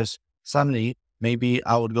 because suddenly maybe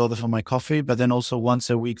I would go there for my coffee, but then also once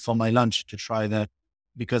a week for my lunch to try that,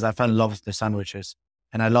 because I fell in love with the sandwiches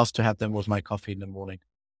and I love to have them with my coffee in the morning.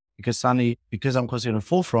 Because suddenly, because I'm considered in the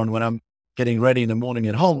forefront, when I'm getting ready in the morning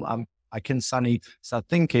at home, I can suddenly start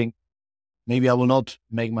thinking, maybe I will not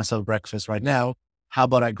make myself breakfast right now. How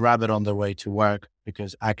about I grab it on the way to work?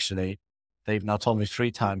 Because actually, they've now told me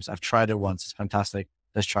 3 times. I've tried it once. It's fantastic.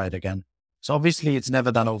 Let's try it again. So obviously, it's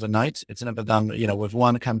never done overnight. It's never done, with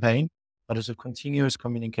one campaign, but it's a continuous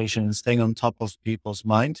communication and staying on top of people's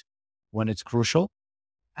mind when it's crucial.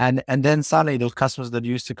 And then suddenly those customers that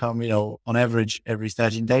used to come, on average every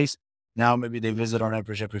 13 days, now maybe they visit on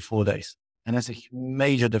average every 4 days. And that's a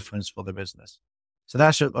major difference for the business. So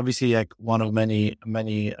that's obviously like one of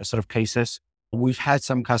many sort of cases. We've had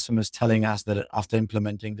some customers telling us that after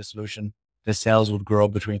implementing the solution, the sales would grow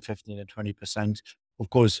between 15 and 20%. Of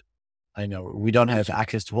course, I know we don't have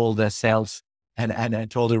access to all their sales and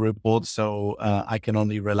to all the reports. So I can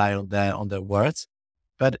only rely on their words.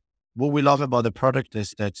 But what we love about the product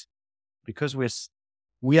is that because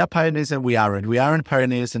we are pioneers and we aren't. We aren't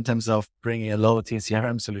pioneers in terms of bringing a loyalty and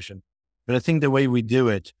CRM solution. But I think the way we do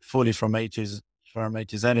it fully from A to Z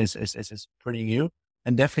is pretty new,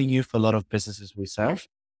 and definitely new for a lot of businesses we serve.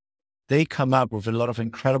 They come up with a lot of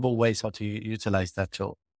incredible ways how to utilize that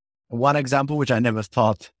tool. And one example, which I never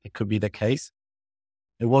thought it could be the case,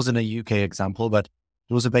 it wasn't a UK example, but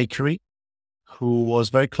there was a bakery who was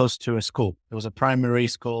very close to a school. It was a primary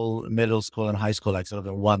school, middle school, and high school, like sort of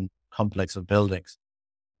in one complex of buildings.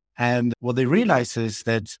 And what they realized is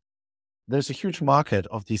that there's a huge market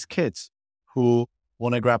of these kids who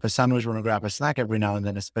want to grab a sandwich, want to grab a snack every now and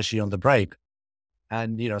then, especially on the break.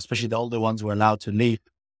 And, especially the older ones were allowed to leave,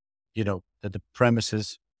 the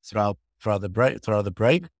premises throughout the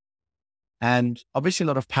break. And obviously a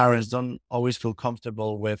lot of parents don't always feel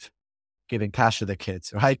comfortable with giving cash to the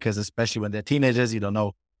kids, right? Because especially when they're teenagers, you don't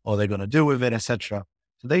know or they're going to do with it, etc.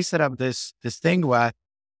 So they set up this thing where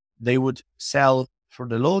they would sell for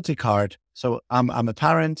the loyalty card. So I'm a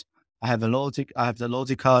parent. I have the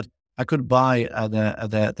loyalty card. I could buy at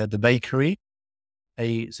the bakery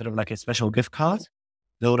a sort of like a special gift card.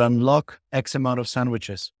 They would unlock X amount of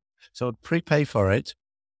sandwiches. So I'd prepay for it.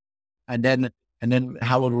 And then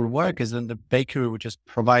how it would work is then the bakery would just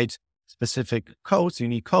provide specific codes,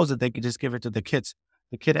 unique codes that they could just give it to the kids.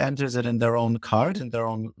 The kid enters it in their own card, in their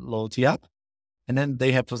own loyalty app. And then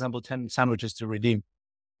they have, for example, 10 sandwiches to redeem.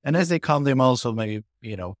 And as they come, they also maybe,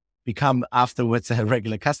 become afterwards a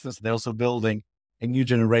regular customers. They're also building a new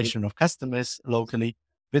generation of customers locally,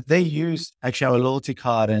 but they use actually our loyalty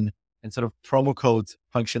card and sort of promo code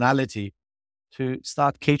functionality to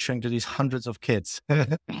start catering to these hundreds of kids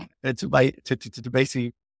to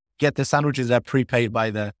basically get the sandwiches that are prepaid by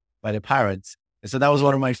the parents. And so that was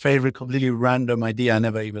one of my favorite, completely random idea. I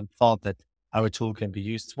never even thought that our tool can be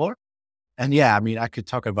used for. And yeah, I mean, I could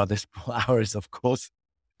talk about this for hours, of course,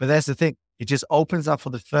 but that's the thing. It just opens up for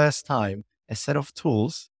the first time a set of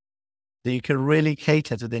tools that you can really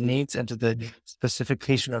cater to the needs and to the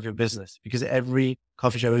specification of your business, because every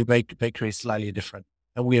coffee shop, every bakery is slightly different,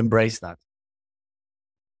 and we embrace that.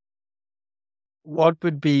 What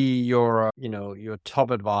would be your, your top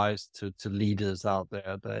advice to leaders out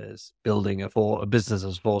there that is building a business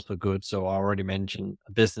as force for good? So I already mentioned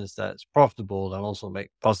a business that's profitable and also make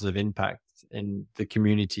positive impact in the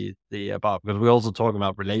community because we're also talking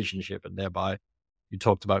about relationship, and thereby you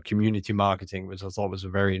talked about community marketing, which I thought was a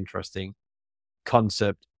very interesting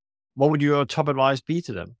concept. What would your top advice be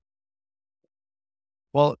to them?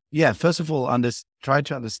 Well, yeah, first of all, try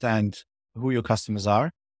to understand who your customers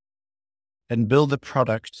are and build a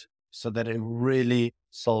product so that it really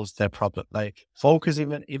solves their problem. Like focus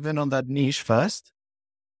even on that niche first,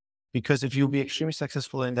 because if you'll be extremely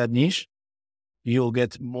successful in that niche, you'll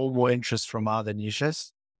get more interest from other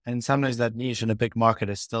niches. And sometimes that niche in a big market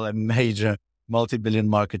is still a major multi-billion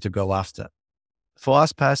market to go after. For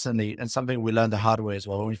us personally, and something we learned the hard way as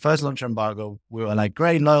well, when we first launched Embargo, we were like,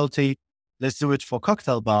 great loyalty. Let's do it for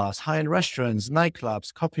cocktail bars, high-end restaurants,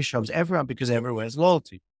 nightclubs, coffee shops, everyone, because everywhere is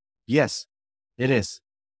loyalty. Yes, it is.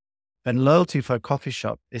 But loyalty for a coffee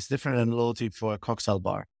shop is different than loyalty for a cocktail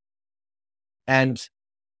bar. And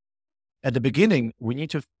at the beginning, we need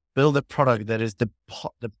to build a product that is the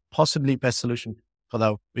possibly best solution for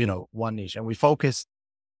that, one niche. And we focus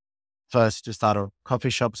first to start on coffee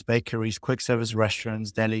shops, bakeries, quick service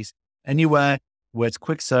restaurants, delis, anywhere where it's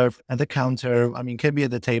quick serve at the counter. I mean, can be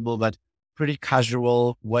at the table, but pretty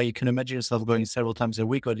casual, where you can imagine yourself going several times a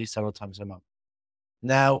week or at least several times a month.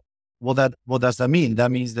 Now, what does that mean?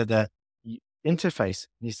 That means that the interface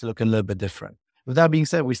needs to look a little bit different. With that being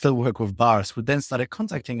said, we still work with bars who then started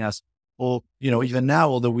contacting us, or, even now,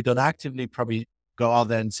 although we don't actively probably go out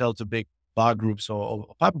there and sell to big bar groups or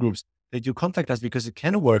pub groups, they do contact us because it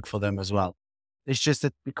can work for them as well. It's just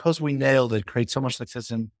that because we nailed it, create so much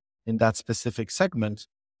success in that specific segment,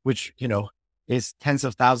 which, is tens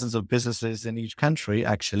of thousands of businesses in each country,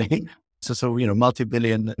 actually. So,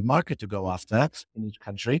 multi-billion market to go after in each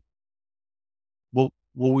country. Well,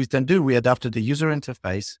 what we then do, we adapted the user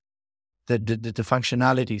interface, the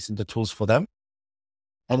functionalities and the tools for them.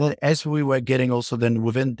 And then as we were getting also then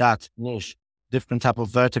within that niche, different type of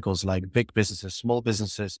verticals like big businesses, small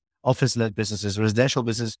businesses, office-led businesses, residential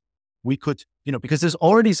business, we could, because there's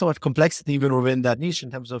already so much complexity even within that niche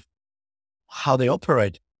in terms of how they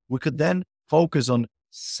operate, we could then focus on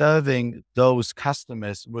serving those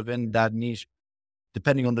customers within that niche,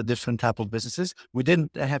 depending on the different type of businesses. We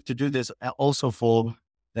didn't have to do this also for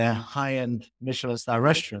the high-end Michelin star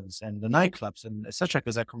restaurants and the nightclubs and etc.,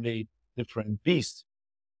 because they're completely different beasts.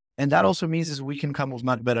 And that also means is we can come with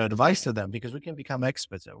much better advice to them, because we can become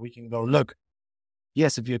experts. We can go, look,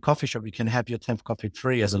 yes, if you're a coffee shop, you can have your 10th coffee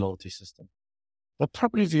free as a loyalty system. But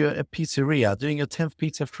probably if you're a pizzeria doing your 10th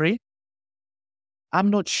pizza free, I'm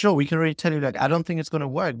not sure. We can really tell you, like, I don't think it's going to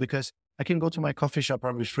work, because I can go to my coffee shop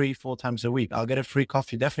probably 3-4 times a week. I'll get a free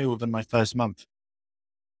coffee definitely within my first month.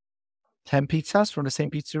 10 pizzas from the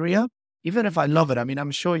same pizzeria, even if I love it. I mean,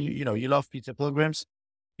 I'm sure you love pizza pilgrims.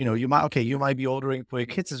 You might be ordering for your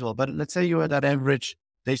kids as well. But let's say you're that average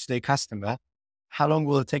day-to-day customer. How long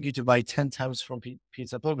will it take you to buy 10 times from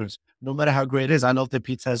pizza pilgrims? No matter how great it is, I love the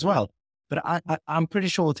pizza as well. But I'm pretty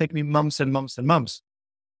sure it will take me months and months and months.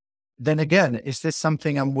 Then again, is this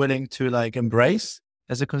something I'm willing to like embrace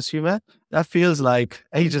as a consumer? That feels like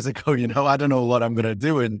ages ago, I don't know what I'm going to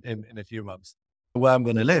do in a few months, where I'm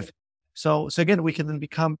going to live. So again, we can then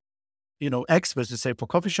become, experts to say for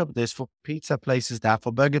coffee shop this, for pizza places that,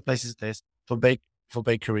 for burger places this, for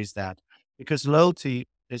bakeries that, because loyalty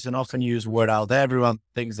is an often used word out there. Everyone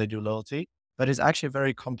thinks they do loyalty, but it's actually a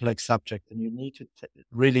very complex subject, and you need to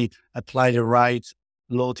really apply the right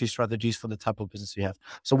loyalty strategies for the type of business you have.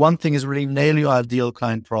 So one thing is really nail your ideal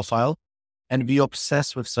client profile and be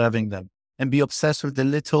obsessed with serving them, and be obsessed with the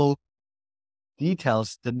little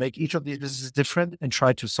details that make each of these businesses different and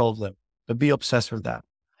try to solve them, but be obsessed with that.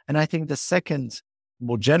 And I think the second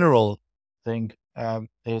more general thing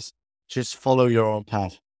is just follow your own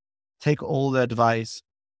path. Take all the advice,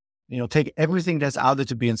 take everything that's out there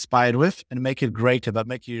to be inspired with and make it greater, but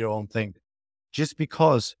make it your own thing. Just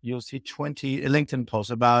because you'll see 20 LinkedIn posts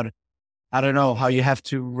about, I don't know, how you have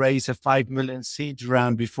to raise a 5 million seed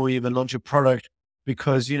round before you even launch a product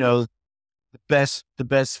because, the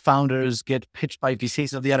best founders get pitched by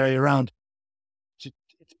VCs or the other way around.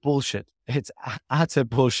 It's bullshit. It's utter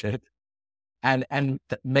bullshit. And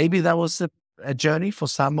maybe that was a journey for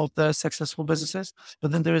some of the successful businesses,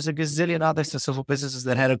 but then there is a gazillion other successful businesses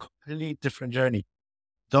that had a completely different journey.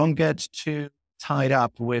 Don't get too tied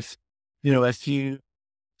up with, a few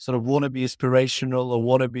sort of wannabe inspirational or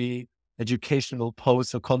wannabe educational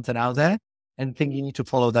posts or content out there and think you need to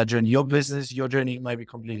follow that journey. Your business, your journey might be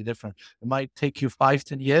completely different. It might take you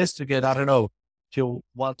 5-10 years to get, I don't know, to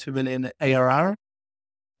 1-2 million ARR.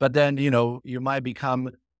 But then, you might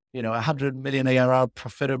become, 100 million ARR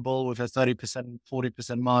profitable with a 30%,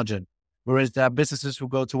 40% margin. Whereas there are businesses who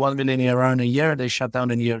go to 1 million ARR in a year and they shut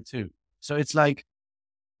down in year 2. So it's like,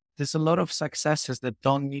 there's a lot of successes that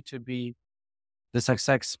don't need to be the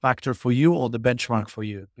success factor for you or the benchmark for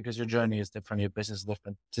you, because your journey is different, your business is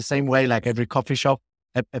different. It's the same way, like every coffee shop,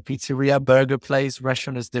 a pizzeria, burger place,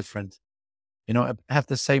 restaurant is different. Have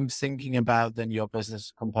the same thinking about than your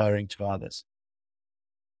business comparing to others.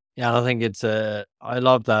 Yeah, I think I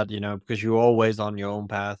love that, because you're always on your own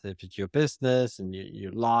path. If it's your business and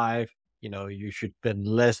your life, you should spend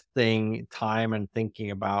less time and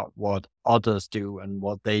thinking about what others do and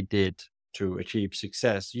what they did to achieve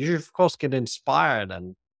success. You should, of course, get inspired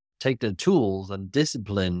and take the tools and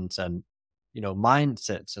disciplines and,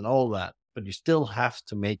 mindsets and all that, but you still have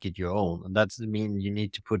to make it your own. And that doesn't mean you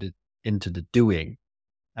need to put it into the doing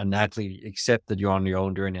and actually accept that you're on your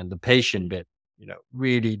own journey. And the patient bit,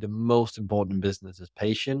 really the most important business is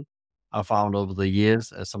patient. I found over the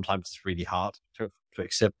years, sometimes it's really hard to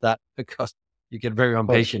accept that because you get very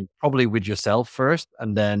impatient, probably with yourself first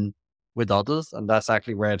and then with others. And that's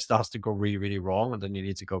actually where it starts to go really, really wrong. And then you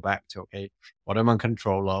need to go back to, okay, what am I in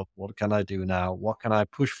control of? What can I do now? What can I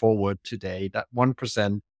push forward today? That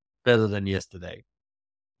 1% better than yesterday.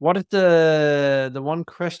 What is the one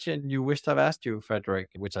question you wished I've asked you, Frederick,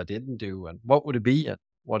 which I didn't do? And what would it be? And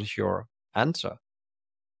what is your answer?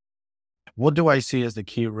 What do I see as the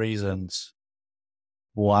key reasons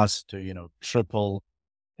for us to, triple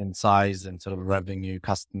in size and sort of revenue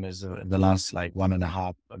customers in the last like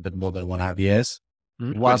 1.5, a bit more than 1.5 years?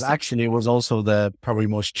 It was also the probably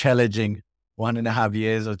most challenging 1.5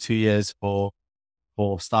 years or 2 years for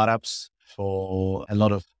startups, for a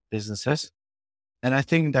lot of businesses. And I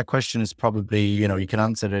think that question is probably, you can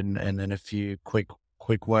answer it in a few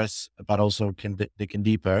quick words, but also can dig in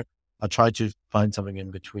deeper. I'll try to find something in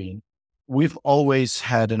between. We've always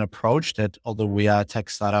had an approach that although we are a tech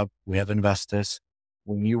startup, we have investors,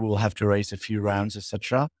 we knew we'll have to raise a few rounds,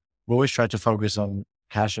 etc. We always try to focus on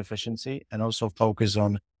cash efficiency and also focus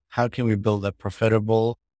on how can we build a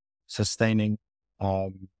profitable, sustaining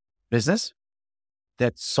business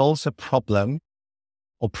that solves a problem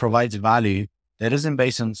or provides value that isn't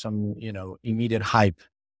based on some, immediate hype,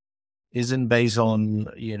 isn't based on,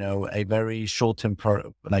 a very short-term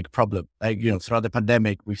problem. Like, throughout the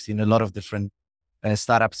pandemic, we've seen a lot of different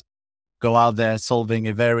startups go out there solving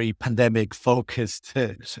a very pandemic-focused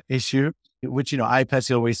issue, which, I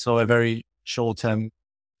personally always saw a very short-term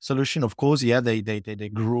solution. Of course, yeah, they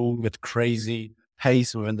grew with crazy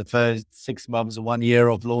pace within the first 6 months, 1 year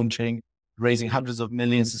of launching, raising hundreds of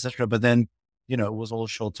millions, etc. But then, it was all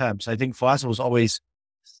short term. So I think for us, it was always,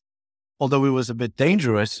 although it was a bit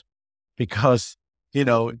dangerous because, you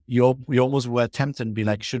almost were tempted to be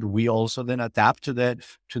like, should we also then adapt to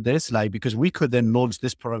this? Like, because we could then launch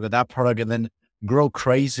this product or that product and then grow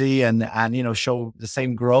crazy and show the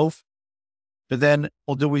same growth. But then,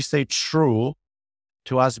 although we stay true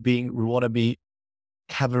to us we want to be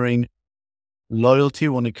covering loyalty,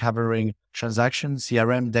 we want to covering transactions,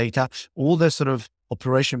 CRM data, all the sort of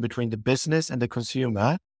operation between the business and the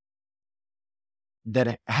consumer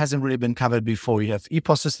that hasn't really been covered before. You have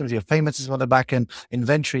EPOS systems, you have payment systems on the back end,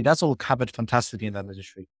 inventory, that's all covered fantastically in that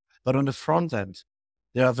industry. But on the front end,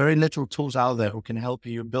 there are very little tools out there who can help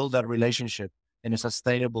you build that relationship in a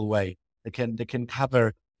sustainable way. They can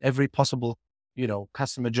cover every possible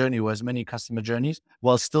customer journey or as many customer journeys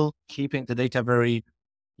while still keeping the data very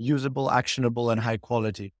usable, actionable, and high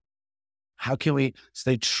quality. How can we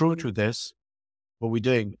stay true to this? What we're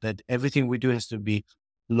doing, that everything we do has to be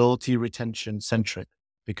loyalty retention centric,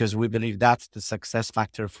 because we believe that's the success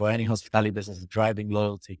factor for any hospitality business, driving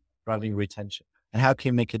loyalty, driving retention. And how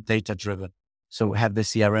can we make it data driven? So we have the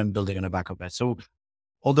CRM building on the back of that. So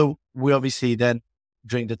although we obviously then,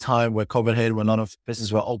 during the time where COVID hit, when a lot of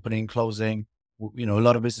businesses were opening, closing, a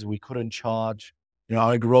lot of business we couldn't charge,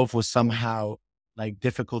 our growth was somehow like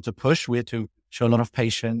difficult to push. We had to show a lot of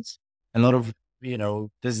patience, a lot of,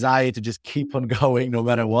 desire to just keep on going no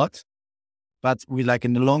matter what. But we like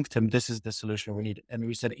in the long term, this is the solution we need. And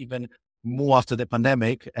we said even more after the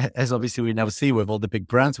pandemic, as obviously we now see with all the big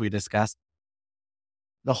brands we discussed,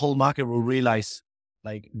 the whole market will realize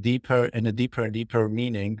like deeper and deeper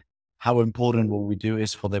meaning how important what we do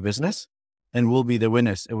is for their business, and we'll be the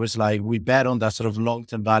winners. It was like we bet on that sort of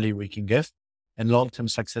long-term value we can give and long-term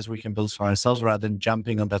success we can build for ourselves rather than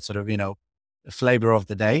jumping on that sort of, flavor of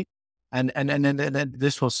the day. And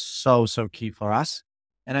this was so key for us.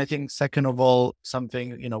 And I think second of all,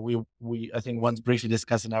 something, we I think once briefly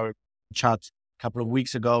discussed in our chat a couple of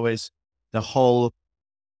weeks ago is the whole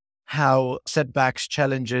how setbacks,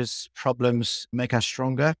 challenges, problems make us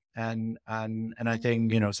stronger. And I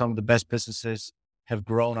think, some of the best businesses have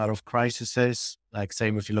grown out of crises. Like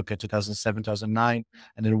same if you look at 2007, 2009,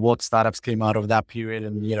 and then what startups came out of that period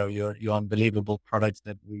and, your unbelievable products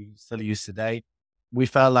that we still use today. We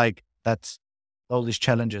felt like that's all these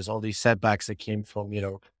challenges, all these setbacks that came from,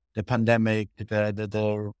 the pandemic,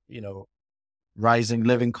 the rising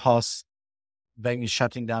living costs, venues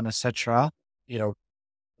shutting down, etc.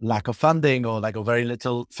 Lack of funding or like a very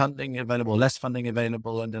little funding available, less funding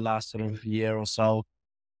available in the last sort of year or so.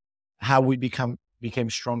 How we became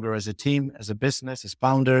stronger as a team, as a business, as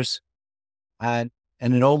founders, and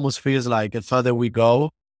it almost feels like the further we go,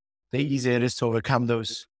 the easier it is to overcome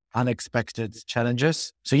those unexpected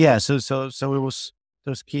challenges. So yeah, so it was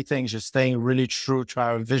those key things, just staying really true to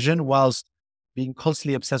our vision whilst being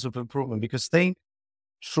constantly obsessed with improvement, because staying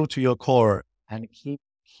true to your core and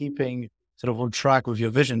keeping sort of on track with your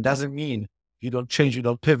vision doesn't mean you don't change, you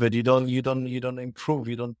don't pivot, you don't improve,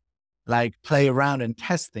 you don't like play around and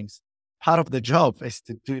test things. Part of the job is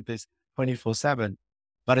to do this 24/7,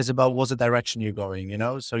 but it's about what's the direction you're going,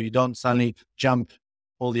 so you don't suddenly jump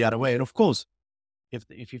all the other way. And of course,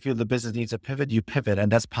 if you feel the business needs a pivot, you pivot. And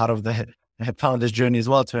that's part of the founder's journey as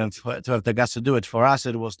well, to have the guts to do it. For us,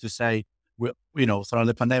 it was to say, throughout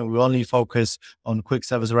the pandemic, we only focus on quick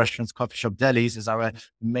service restaurants, coffee shop, delis is our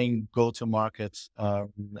main go-to-market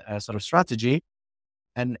sort of strategy.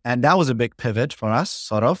 And that was a big pivot for us,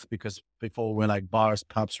 sort of, because before we're like bars,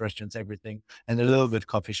 pubs, restaurants, everything, and a little bit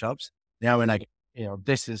coffee shops. Now we're like,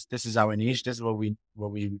 this is our niche. This is what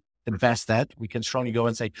we invest at. We can strongly go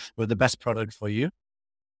and say, we're the best product for you.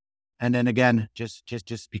 And then again, just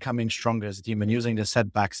becoming stronger as a team and using the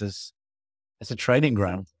setbacks as a training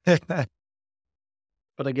ground. But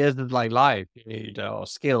I guess it's like life. You need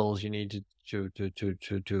skills. You need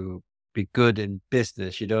to be good in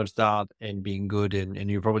business. You don't start in being good in, and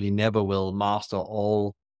you probably never will master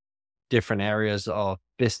all different areas of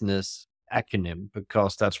business acumen,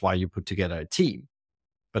 because that's why you put together a team.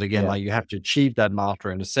 But again, like you have to achieve that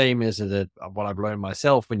mastery. And the same is that what I've learned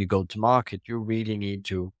myself, when you go to market, you really need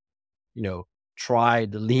to, try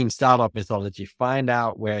the lean startup methodology, find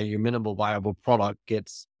out where your minimal viable product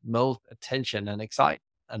gets most attention and excitement.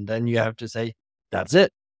 And then you have to say, that's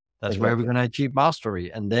it. That's where we're going to achieve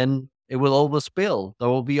mastery. And then it will overspill. There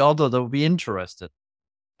will be that will be interested.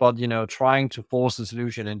 But, trying to force a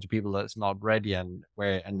solution into people that's not ready and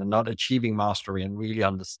they're not achieving mastery and really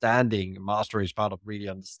understanding mastery is part of really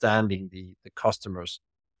understanding the customer's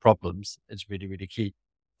problems. It's really, really key.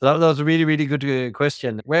 So that was a really, really good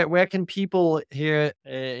question. Where can people here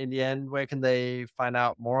in the end, where can they find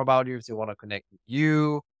out more about you if they want to connect with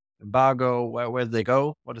you, Embargo? Where do they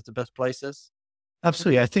go? What is the best places?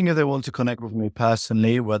 Absolutely. I think if they want to connect with me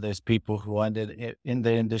personally, whether it's people who are in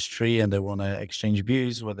the industry and they want to exchange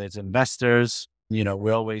views, whether it's investors, we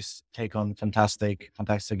always take on fantastic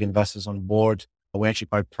investors on board. We're actually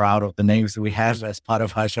quite proud of the names that we have as part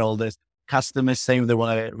of our shareholders. Customers saying they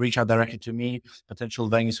want to reach out directly to me, potential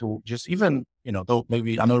venues who just even, though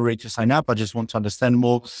maybe I'm not ready to sign up, I just want to understand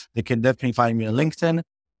more. They can definitely find me on LinkedIn,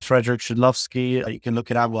 Frederick Szydlowski. You can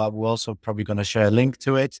look it up. We're also probably going to share a link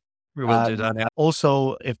to it. We will do that. Yeah.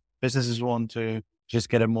 Also, if businesses want to just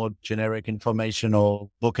get a more generic information or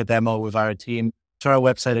book a demo with our team, to our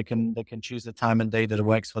website, they can choose the time and date that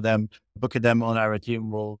works for them. Book a demo on our team.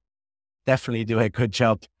 We'll definitely do a good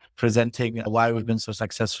job presenting why we've been so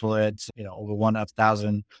successful at, over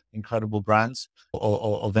 1,000 incredible brands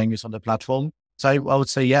or venues on the platform. So I would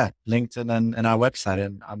say, yeah, LinkedIn and our website.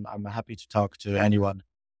 And I'm happy to talk to anyone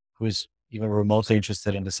who is even remotely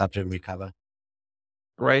interested in the subject we cover.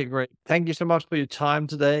 Great, great. Thank you so much for your time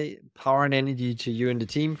today. Power and energy to you and the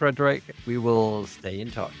team, Frederick. We will stay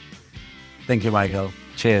in touch. Thank you, Michael.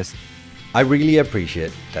 Cheers. I really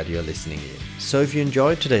appreciate that you're listening in. So if you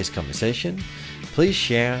enjoyed today's conversation, please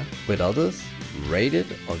share with others, rate it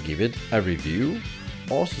or give it a review,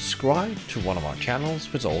 or subscribe to one of our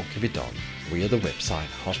channels, which all can be done via the website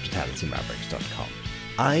hospitalitymavericks.com.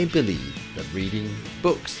 I believe that reading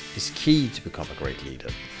books is key to become a great leader.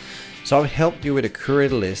 So I've helped you with a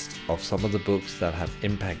curated list of some of the books that have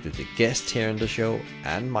impacted the guests here in the show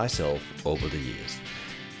and myself over the years.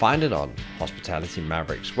 Find it on Hospitality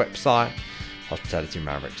Mavericks website,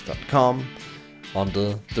 hospitalitymavericks.com,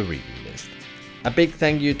 under the reading list. A big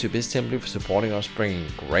thank you to BizSimply for supporting us, bringing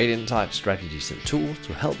great insights, strategies, and tools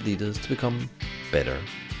to help leaders to become better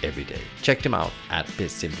every day. Check them out at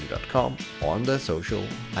bizsimply.com or on their social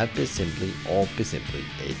at bizsimply or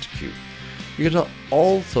bizsimplyhq. You can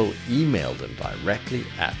also email them directly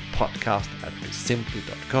at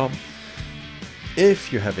podcast@bizsimply.com.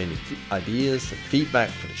 If you have any ideas and feedback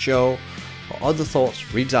for the show or other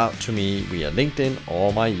thoughts, reach out to me via LinkedIn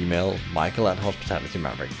or my email,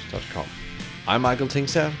 michael@hospitalitymavericks.com. I'm Michael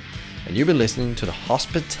Tingsager, and you've been listening to the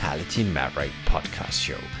Hospitality Maverick podcast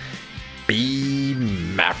show. Be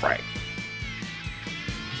Maverick.